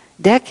 but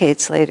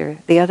decades later,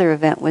 the other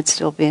event would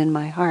still be in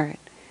my heart.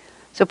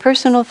 So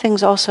personal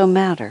things also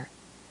matter.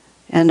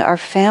 And our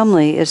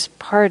family is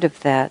part of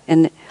that.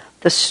 And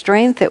the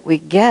strength that we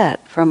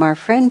get from our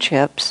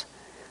friendships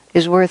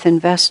is worth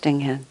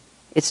investing in.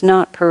 It's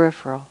not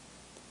peripheral.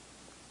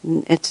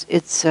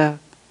 It's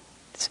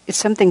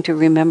something to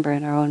remember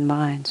in our own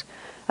minds.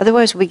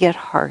 Otherwise we get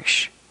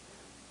harsh.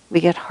 We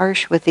get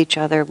harsh with each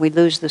other. We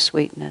lose the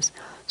sweetness.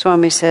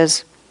 Swami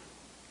says,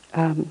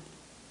 a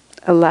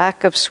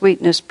lack of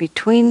sweetness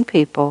between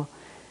people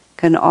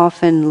can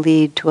often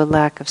lead to a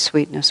lack of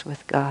sweetness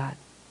with God,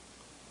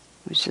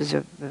 which is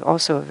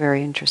also a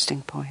very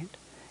interesting point.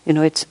 You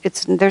know,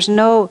 there's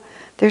no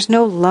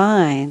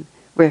line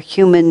where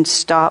human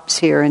stops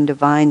here and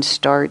divine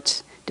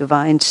starts,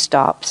 divine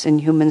stops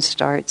and human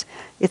starts.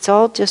 It's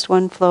all just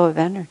one flow of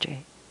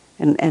energy,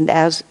 and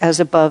as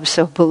above,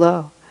 so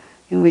below.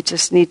 And we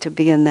just need to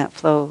be in that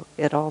flow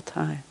at all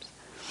times.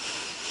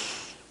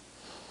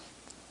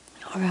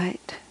 All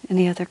right.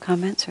 Any other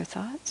comments or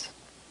thoughts?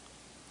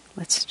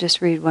 Let's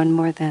just read one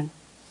more then.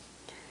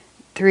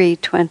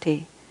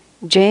 3:20.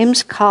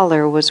 James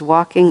Collar was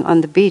walking on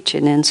the beach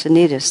in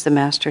Encinitas, the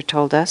Master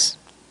told us.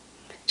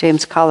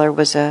 James Collar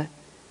was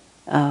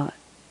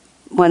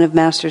one of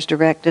Master's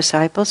direct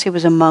disciples. He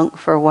was a monk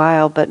for a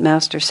while, but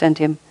Master sent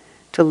him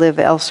to live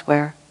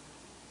elsewhere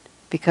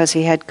because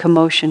he had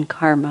commotion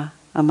karma,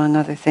 among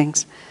other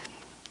things.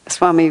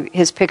 Swami,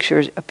 his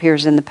picture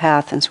appears in the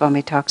Path, and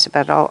Swami talks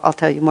about it. I'll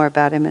tell you more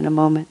about him in a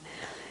moment.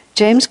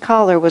 James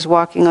Collar was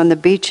walking on the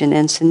beach in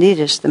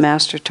Encinitas, the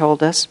Master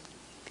told us.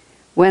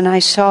 When I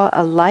saw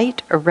a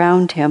light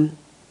around him,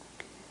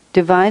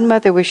 Divine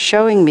Mother was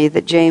showing me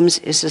that James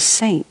is a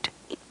saint.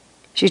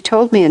 She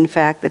told me, in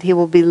fact, that he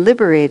will be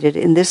liberated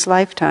in this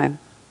lifetime.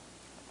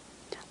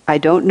 I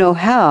don't know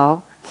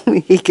how,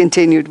 he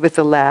continued with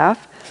a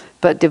laugh,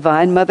 but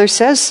Divine Mother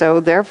says so,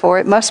 therefore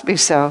it must be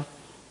so.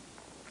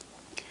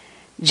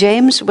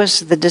 James was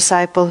the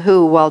disciple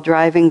who, while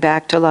driving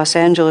back to Los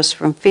Angeles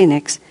from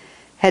Phoenix,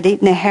 had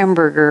eaten a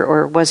hamburger,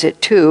 or was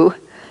it two,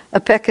 a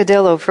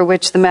peccadillo for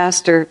which the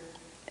Master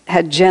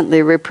had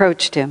gently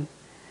reproached him.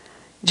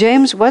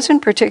 James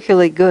wasn't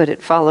particularly good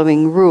at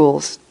following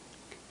rules.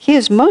 He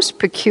is most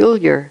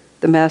peculiar,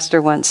 the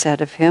Master once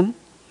said of him.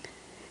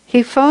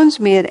 He phones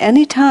me at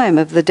any time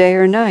of the day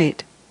or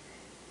night.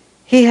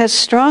 He has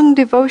strong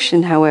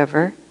devotion,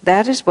 however.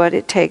 That is what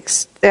it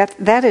takes.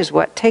 That is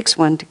what takes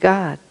one to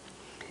God.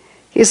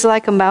 He is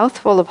like a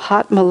mouthful of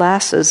hot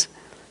molasses,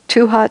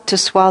 too hot to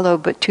swallow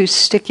but too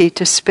sticky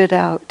to spit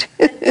out.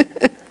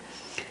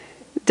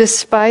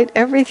 Despite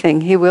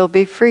everything, he will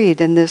be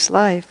freed in this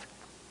life.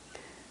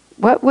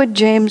 What would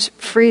James'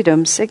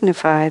 freedom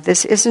signify?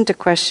 This isn't a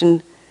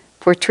question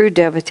for true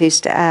devotees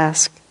to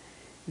ask.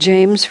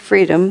 James'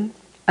 freedom,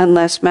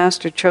 unless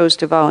Master chose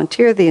to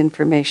volunteer the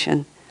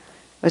information,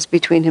 was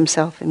between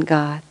himself and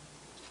God.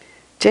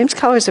 James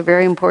Collar is a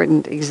very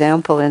important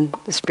example in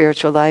the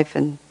spiritual life,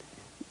 and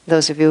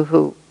those of you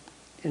who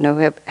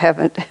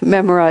haven't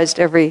memorized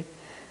every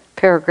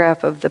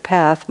paragraph of the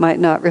Path might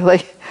not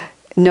really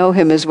know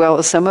him as well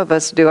as some of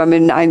us do. I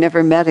mean, I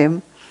never met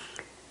him,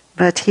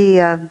 but he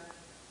had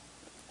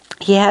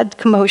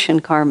commotion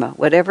karma.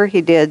 Whatever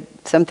he did,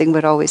 something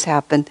would always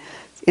happen.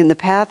 In the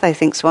Path, I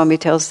think Swami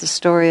tells the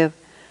story of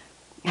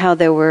how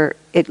there were,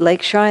 at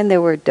Lake Shrine,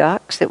 there were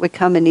ducks that would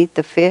come and eat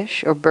the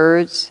fish, or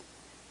birds,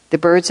 the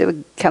birds that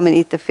would come and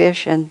eat the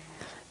fish, and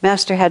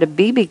Master had a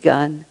BB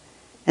gun,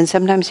 and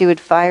sometimes he would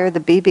fire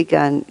the BB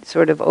gun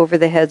sort of over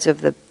the heads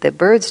of the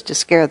birds to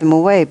scare them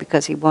away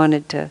because he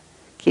wanted to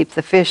keep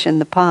the fish in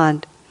the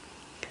pond.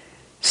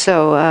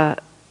 So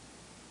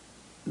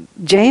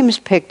James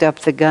picked up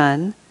the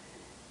gun,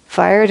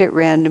 fired at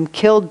random,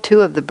 killed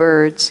 2 of the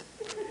birds,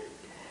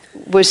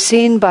 was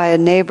seen by a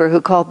neighbor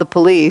who called the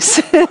police.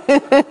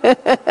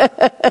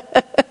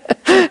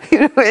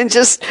 And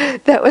just,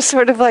 that was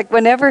sort of like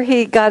whenever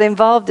he got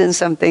involved in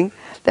something,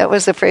 that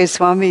was the phrase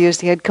Swami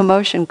used, he had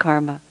commotion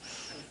karma.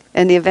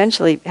 And he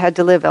eventually had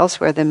to live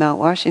elsewhere than Mount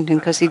Washington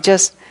because he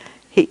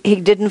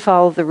didn't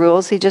follow the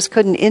rules. He just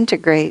couldn't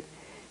integrate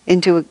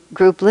into a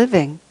group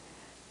living.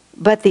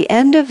 But the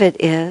end of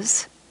it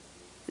is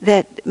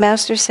that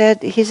Master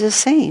said he's a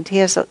saint. He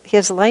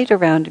has light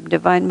around him.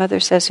 Divine Mother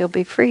says he'll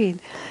be freed.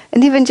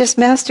 And even just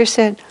Master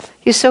said,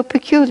 he's so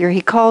peculiar.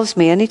 He calls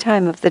me any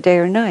time of the day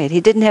or night.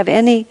 He didn't have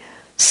any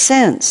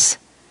sense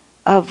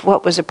of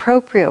what was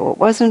appropriate, what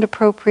wasn't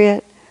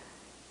appropriate.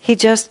 He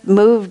just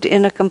moved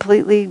in a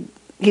completely...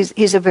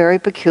 He's a very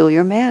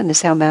peculiar man,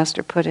 is how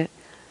Master put it.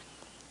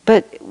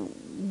 But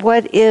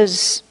what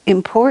is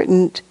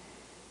important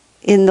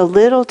in the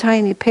little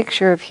tiny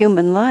picture of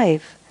human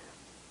life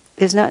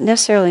is not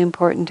necessarily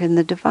important in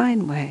the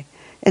divine way.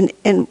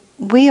 And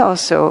we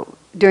also,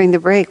 during the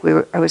break,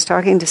 I was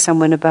talking to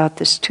someone about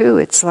this too.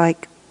 It's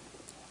like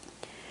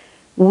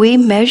we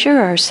measure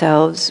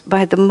ourselves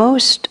by the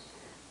most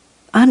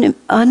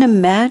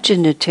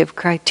unimaginative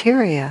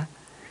criteria.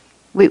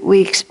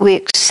 We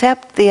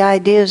accept the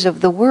ideas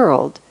of the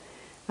world.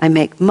 I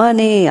make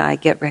money, I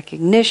get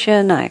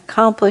recognition, I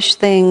accomplish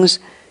things,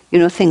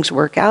 things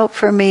work out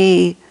for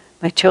me,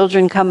 my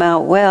children come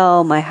out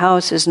well, my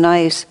house is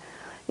nice.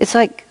 It's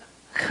like,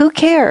 who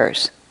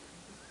cares?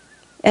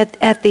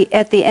 At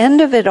the end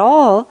of it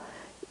all,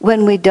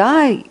 when we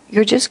die,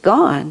 you're just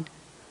gone.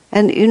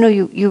 And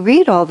you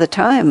read all the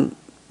time,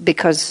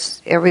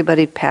 because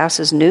everybody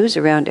passes news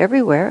around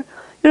everywhere.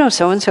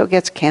 So-and-so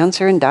gets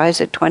cancer and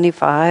dies at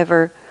 25,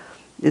 or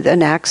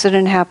an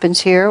accident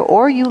happens here,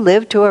 or you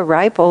live to a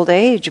ripe old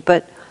age.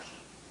 But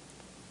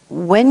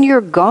when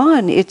you're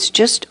gone, it's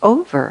just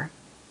over.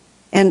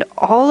 And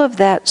all of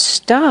that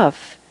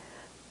stuff,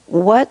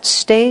 what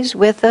stays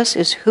with us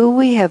is who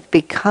we have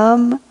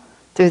become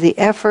through the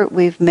effort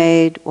we've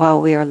made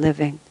while we are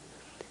living.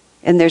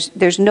 And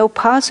there's no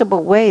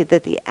possible way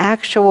that the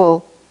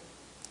actual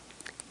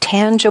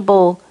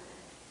tangible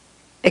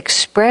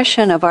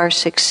expression of our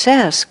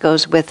success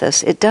goes with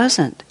us. It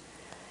doesn't.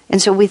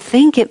 And so we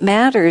think it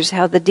matters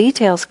how the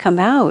details come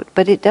out,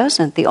 but it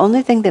doesn't. The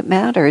only thing that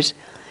matters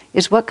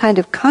is what kind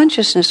of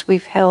consciousness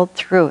we've held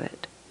through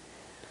it.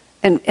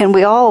 And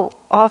we all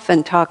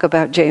often talk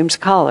about James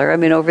Collar. I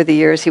mean, over the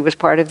years, he was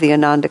part of the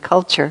Ananda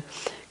culture.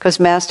 Because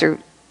Master,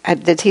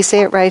 did he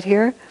say it right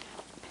here?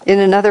 In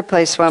another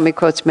place, Swami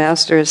quotes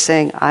Master as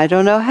saying, I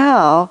don't know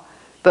how,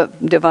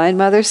 but Divine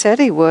Mother said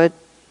he would.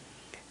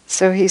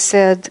 So he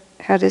said,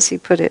 how does he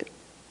put it?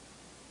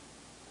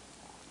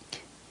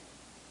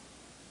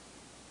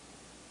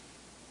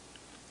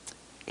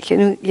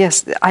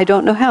 Yes, I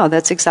don't know how.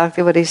 That's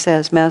exactly what he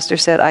says. Master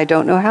said, I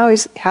don't know how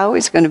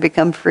he's going to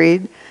become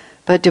freed,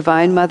 but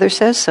Divine Mother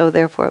says so,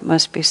 therefore it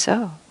must be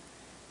so.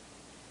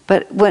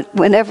 But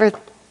whenever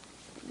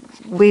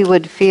we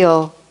would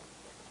feel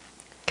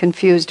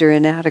confused or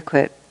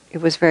inadequate, it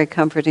was very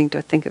comforting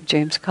to think of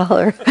James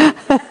Collar.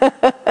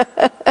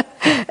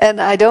 And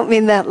I don't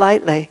mean that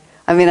lightly.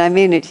 I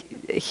mean it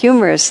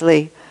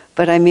humorously,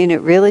 but I mean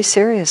it really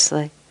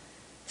seriously.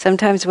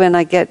 Sometimes when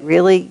I get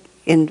really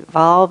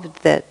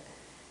involved that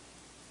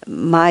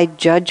my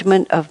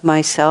judgment of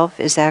myself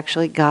is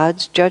actually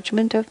God's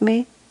judgment of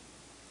me,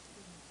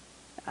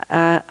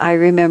 I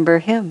remember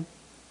him,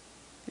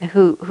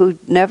 who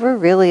never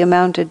really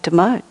amounted to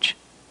much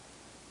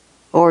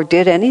or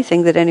did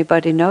anything that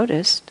anybody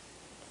noticed,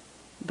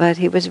 but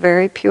he was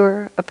very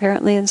pure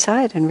apparently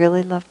inside and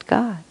really loved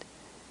God.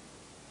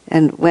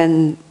 And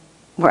when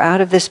we're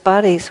out of this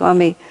body,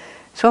 Swami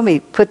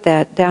put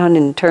that down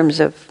in terms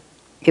of,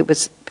 it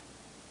was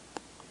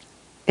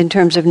in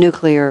terms of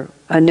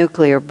a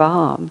nuclear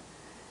bomb,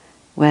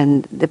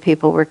 when the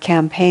people were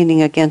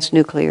campaigning against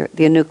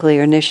the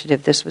nuclear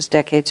initiative. This was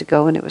decades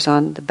ago, and it was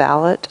on the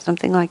ballot,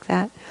 something like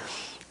that.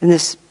 And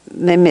this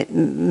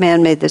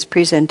man made this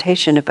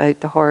presentation about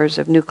the horrors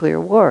of nuclear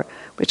war,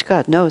 which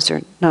God knows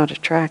are not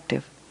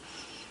attractive.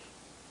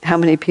 How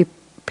many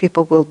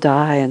people will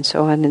die and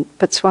so on.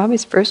 But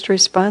Swami's first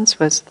response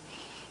was,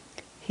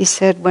 he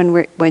said,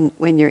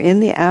 when you're in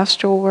the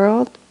astral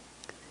world,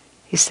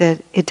 he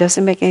said, it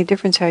doesn't make any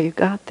difference how you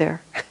got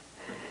there.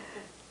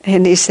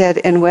 And he said,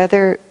 and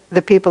whether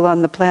the people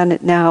on the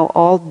planet now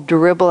all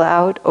dribble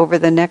out over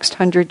the next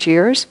 100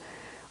 years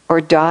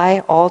or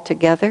die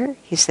altogether,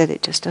 he said,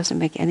 it just doesn't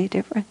make any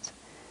difference.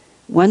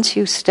 Once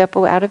you step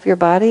out of your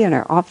body and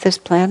are off this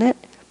planet,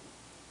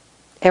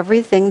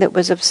 everything that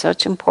was of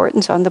such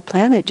importance on the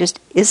planet just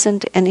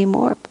isn't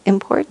anymore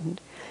important.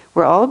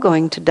 We're all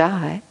going to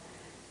die.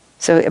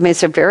 So,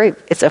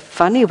 it's a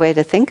funny way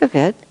to think of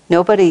it.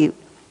 Nobody,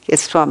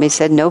 as Swami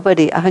said,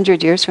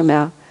 100 years from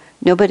now,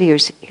 nobody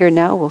who's here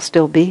now will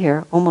still be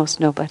here, almost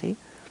nobody.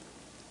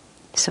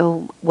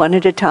 So one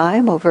at a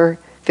time, over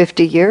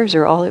 50 years,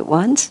 or all at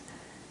once.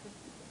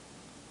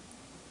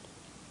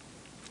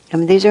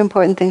 These are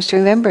important things to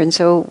remember. And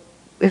so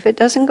if it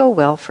doesn't go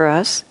well for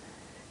us,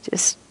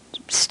 just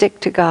stick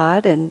to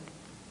God and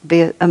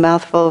be a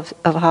mouthful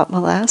of hot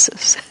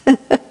molasses.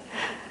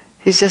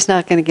 He's just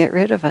not going to get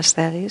rid of us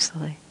that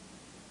easily.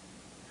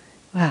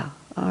 Wow.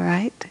 All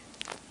right.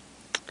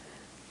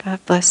 God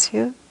bless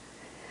you.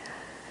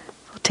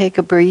 We'll take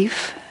a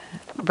brief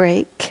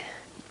break,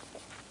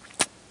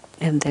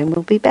 and then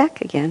we'll be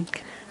back again.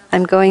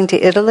 I'm going to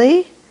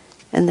Italy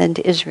and then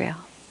to Israel.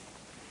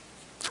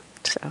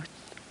 So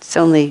it's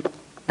only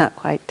not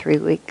quite 3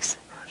 weeks.